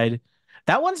side.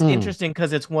 That one's Hmm. interesting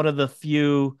because it's one of the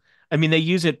few. I mean, they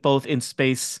use it both in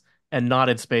space and not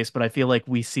in space, but I feel like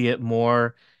we see it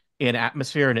more in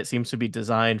atmosphere, and it seems to be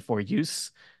designed for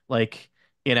use, like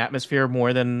in atmosphere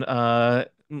more than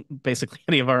basically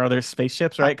any of our other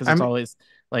spaceships, right? Because it's I'm always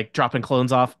like dropping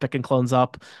clones off, picking clones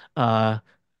up. Uh,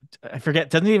 I forget,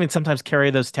 doesn't it even sometimes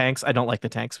carry those tanks? I don't like the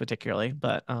tanks particularly,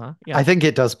 but I yeah, think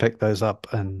it does pick those up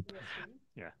and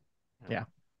Yeah. Yeah. yeah.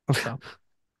 So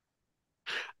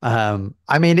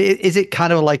I mean, is it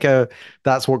kind of like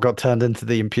that's what got turned into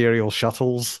the Imperial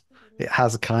shuttles? It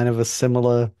has kind of a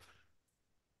similar,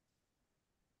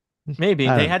 maybe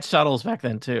I they don't, had shuttles back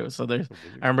then too. So there's, So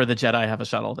I remember the Jedi have a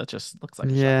shuttle that just looks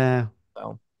like a shuttle. yeah.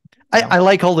 So I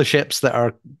like all the ships that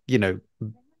are,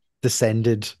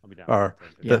 descended I'll be down. or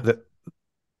Yeah. that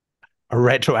are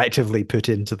retroactively put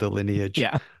into the lineage.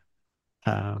 Yeah.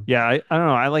 Yeah, I don't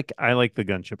know. I like the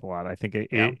gunship a lot. I think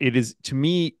Yeah. it is, to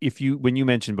me, when you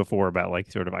mentioned before about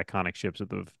like sort of iconic ships of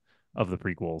the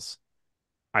prequels,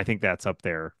 I think that's up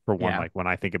there for one, Yeah. like when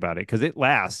I think about it, because it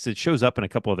lasts. It shows up in a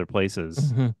couple other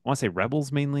places. Mhm. I want to say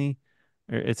Rebels mainly.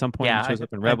 At some point Yeah, it shows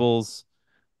up in Rebels.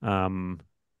 Um,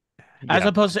 as yeah,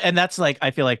 opposed to, and that's like,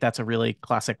 I feel like that's a really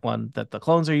classic one that the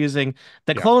clones are using.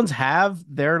 The yeah. clones have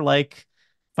their like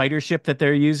fighter ship that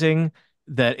they're using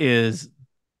that is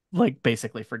like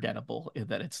basically forgettable in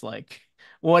that it's like,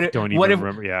 Don't what even if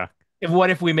remember. Yeah. what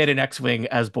if we made an X-wing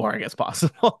as boring as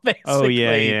possible, Oh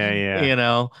yeah, basically. yeah,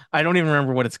 yeah. I don't even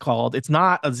remember what it's called. It's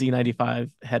not a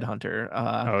Z95 Headhunter.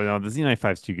 Oh no, the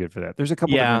Z95 is too good for that. There's a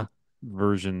couple Yeah, different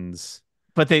versions.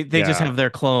 but they just Yeah. have their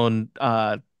clone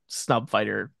snub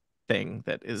fighter thing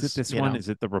that Is it is, this one? Is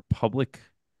it the Republic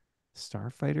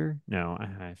Starfighter? No, I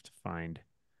have to find.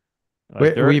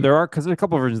 We, we There are, because there's a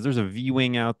couple of versions. There's a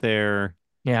V-wing out there.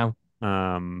 yeah.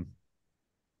 Um,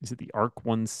 is it the Arc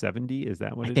 170? Is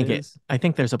that what it is? I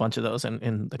think there's a bunch of those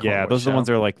in the Clone Yeah, Wars those are the ones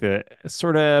show. that are like the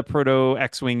sort of proto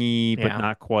X-wingy, but Yeah,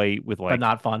 not quite, with but like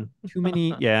not fun. too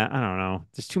many. Yeah, I don't know.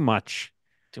 There's too much.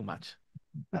 Too much.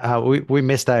 we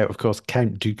missed out, of course,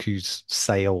 Count Dooku's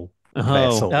sail Oh,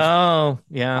 vessel. Oh,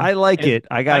 yeah. I like it.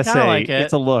 I I gotta kind of say, like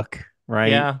it's it. a look,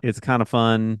 right? Yeah. It's kind of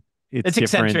fun. It's It's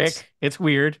different. eccentric. It's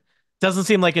weird. Doesn't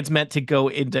seem like it's meant to go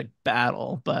into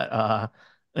battle, but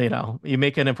you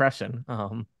make an impression.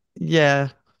 Yeah.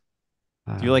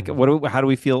 Do you like how do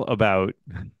we feel about,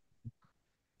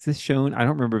 is this shown? I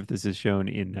don't remember if this is shown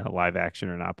in live action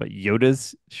or not, but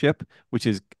Yoda's ship, which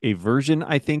is a version,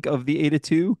 I think, of the Eta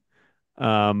 2.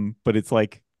 But it's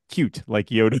like cute, like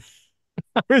Yoda,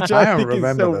 which I I don't think is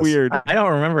remember so this. weird. I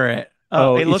don't remember it.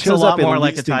 Oh, It it looks a shows up lot at more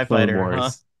like a least in TIE Clone fighter,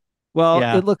 huh? Wars. Well,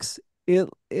 Yeah. it looks a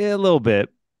little bit.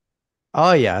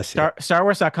 Oh, yeah, I see it.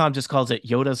 StarWars.com just calls it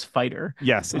Yoda's fighter.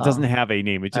 Yes, it doesn't have a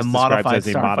name. It A just describes modified as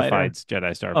a modified starfighter.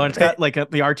 Jedi Oh, and it's starfighter. got like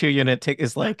the R2 unit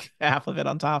is like half of it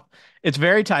on top. It's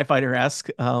very TIE fighter-esque.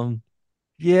 It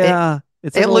Yeah,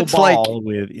 it's a it little looks like ball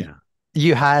with, yeah.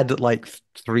 you had like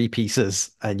three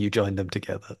pieces and you joined them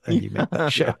together and you made that Yeah.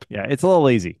 ship. Yeah, it's a little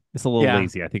lazy. It's a little Yeah.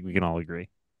 lazy. I think we can all agree.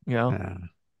 You know? Yeah.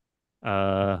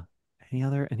 Uh, any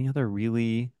other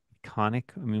really iconic?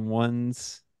 I mean,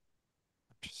 ones,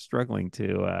 I'm just struggling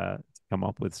to come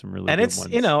up with some really And good it's,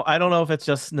 ones. I don't know if it's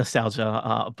just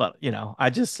nostalgia, but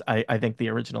I think the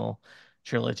original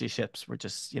trilogy ships were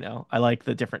just, I like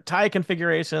the different TIE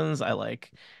configurations. I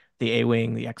like the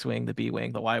A-wing, the X-wing, the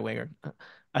B-wing, the Y-wing.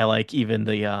 I like even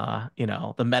the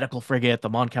medical frigate, the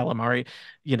Mon Calamari,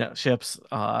 ships.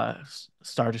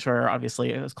 Star Destroyer,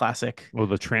 obviously, it was classic. Well,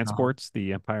 the Um, transports,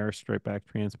 the Empire Strike Back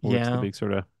transports, the yeah, big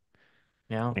sort of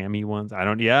yeah, hammy ones. I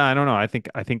don't know. I think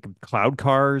cloud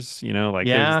cars, like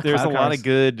yeah. there's a Cloud lot of cars.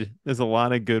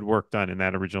 good work done in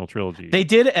that original trilogy. They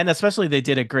did, and especially they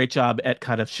did a great job at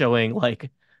kind of showing like,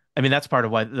 I mean, that's part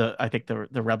of why I think the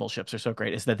Rebel ships are so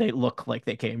great is that they look like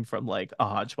they came from like a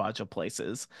hodgepodge of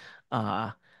places,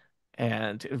 uh,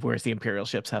 and whereas the Imperial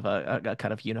ships have a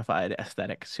kind of unified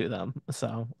aesthetic to them.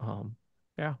 So,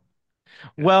 yeah.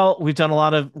 Yeah. Well, we've done a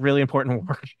lot of really important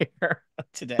work here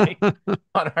today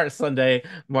on our Sunday,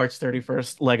 March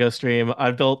 31st Lego stream.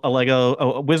 I've built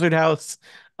a wizard house.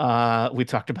 We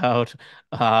talked about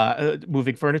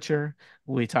moving furniture.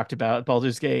 We talked about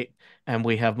Baldur's Gate, and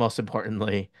we have most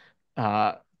importantly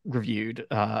uh, reviewed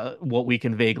what we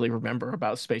can vaguely remember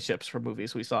about spaceships from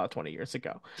movies we saw 20 years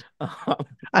ago. Um,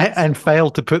 And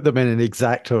failed to put them in an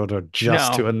exact order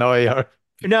just to no, annoy her.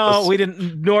 no, we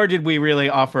didn't, nor did we really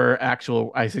offer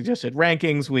actual, I suggested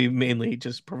rankings. We mainly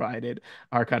just provided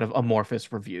our kind of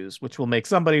amorphous reviews, which will make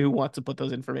somebody who wants to put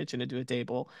those information into a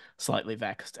table slightly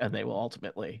vexed, and they will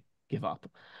ultimately give up.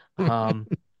 Um,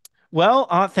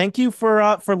 well, thank you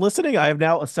for listening. I have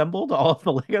now assembled all of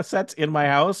the Lego sets in my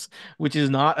house, which is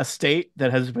not a state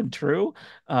that has been true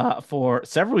for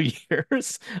several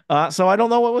years. So I don't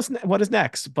know what is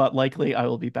next, but likely I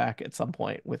will be back at some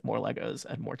point with more Legos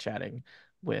and more chatting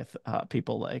with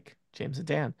people like James and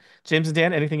Dan. James and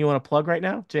Dan, anything you want to plug right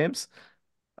now, James?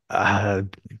 Uh,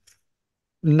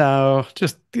 no,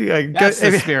 just go. That's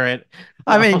the spirit.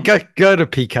 I mean, go to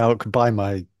Peacock, buy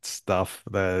my stuff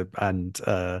there, and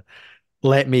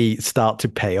let me start to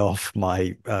pay off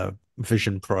my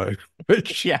Vision Pro,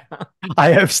 which Yeah. I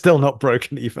have still not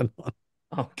broken even on.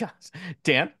 Oh gosh.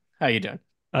 Dan, how you doing?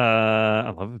 I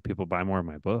love it. People buy more of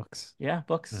my books. Yeah,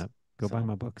 books. Go buy So,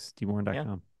 my books, yeah.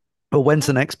 dwarren.com. But when's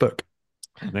the next book?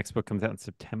 The next book comes out in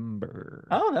September.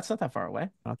 Oh, that's not that far away.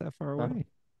 Not that far Huh. away.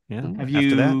 Yeah. Have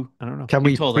After that, you? I don't know. Can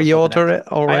You we told us what the pre-order next-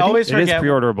 it already? I always It is forget.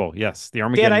 pre-orderable. Yes, the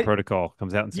Armageddon I- Protocol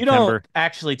comes out in You don't September.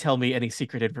 actually tell me any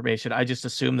secret information. I just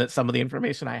assume that some of the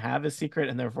information I have is secret,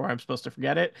 and therefore I'm supposed to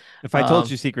forget it. If I told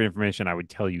you secret information, I would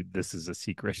tell you this is a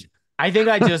secret. I think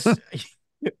I just,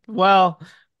 well,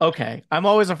 okay. I'm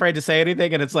always afraid to say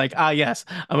anything, and it's like, yes,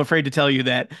 I'm afraid to tell you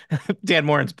that Dan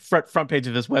Morin's front page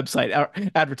of his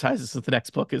website advertises that the next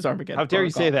book is Armageddon. How dare you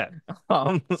say that?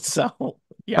 So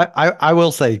yeah, I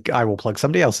will say I will plug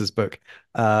somebody else's book.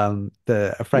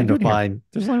 A friend of doing here? mine,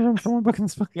 There's only room for one book in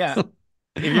this book. yeah.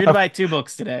 If you're gonna buy 2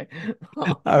 books today,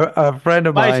 a friend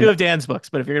of buy mine, 2 of Dan's books.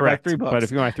 But if you're gonna Correct. buy 3 books, But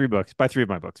if you buy 3 books, buy 3 of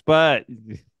my books. But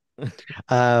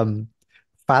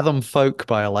Fathom Folk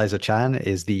by Eliza Chan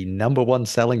is the #1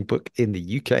 selling book in the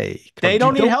UK. They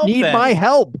don't need help then. my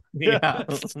help. yeah.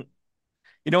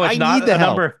 You know, it's I not need the a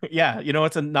help. number. Yeah, you know,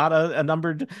 it's not a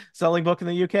numbered selling book in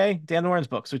the UK. Dan Morin's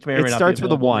books, which may or may It not starts be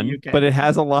with a available in 1, the UK. but it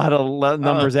has a lot of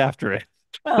numbers after it.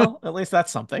 Well, at least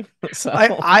that's something. So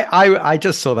I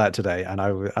just saw that today, and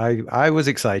I was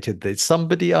excited that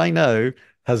somebody I know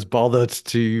has bothered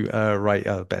to write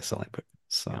a best-selling book.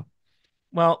 So, Yeah.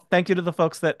 Well, thank you to the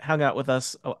folks that hung out with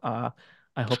us. I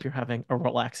hope you're having a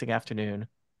relaxing afternoon.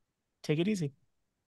 Take it easy.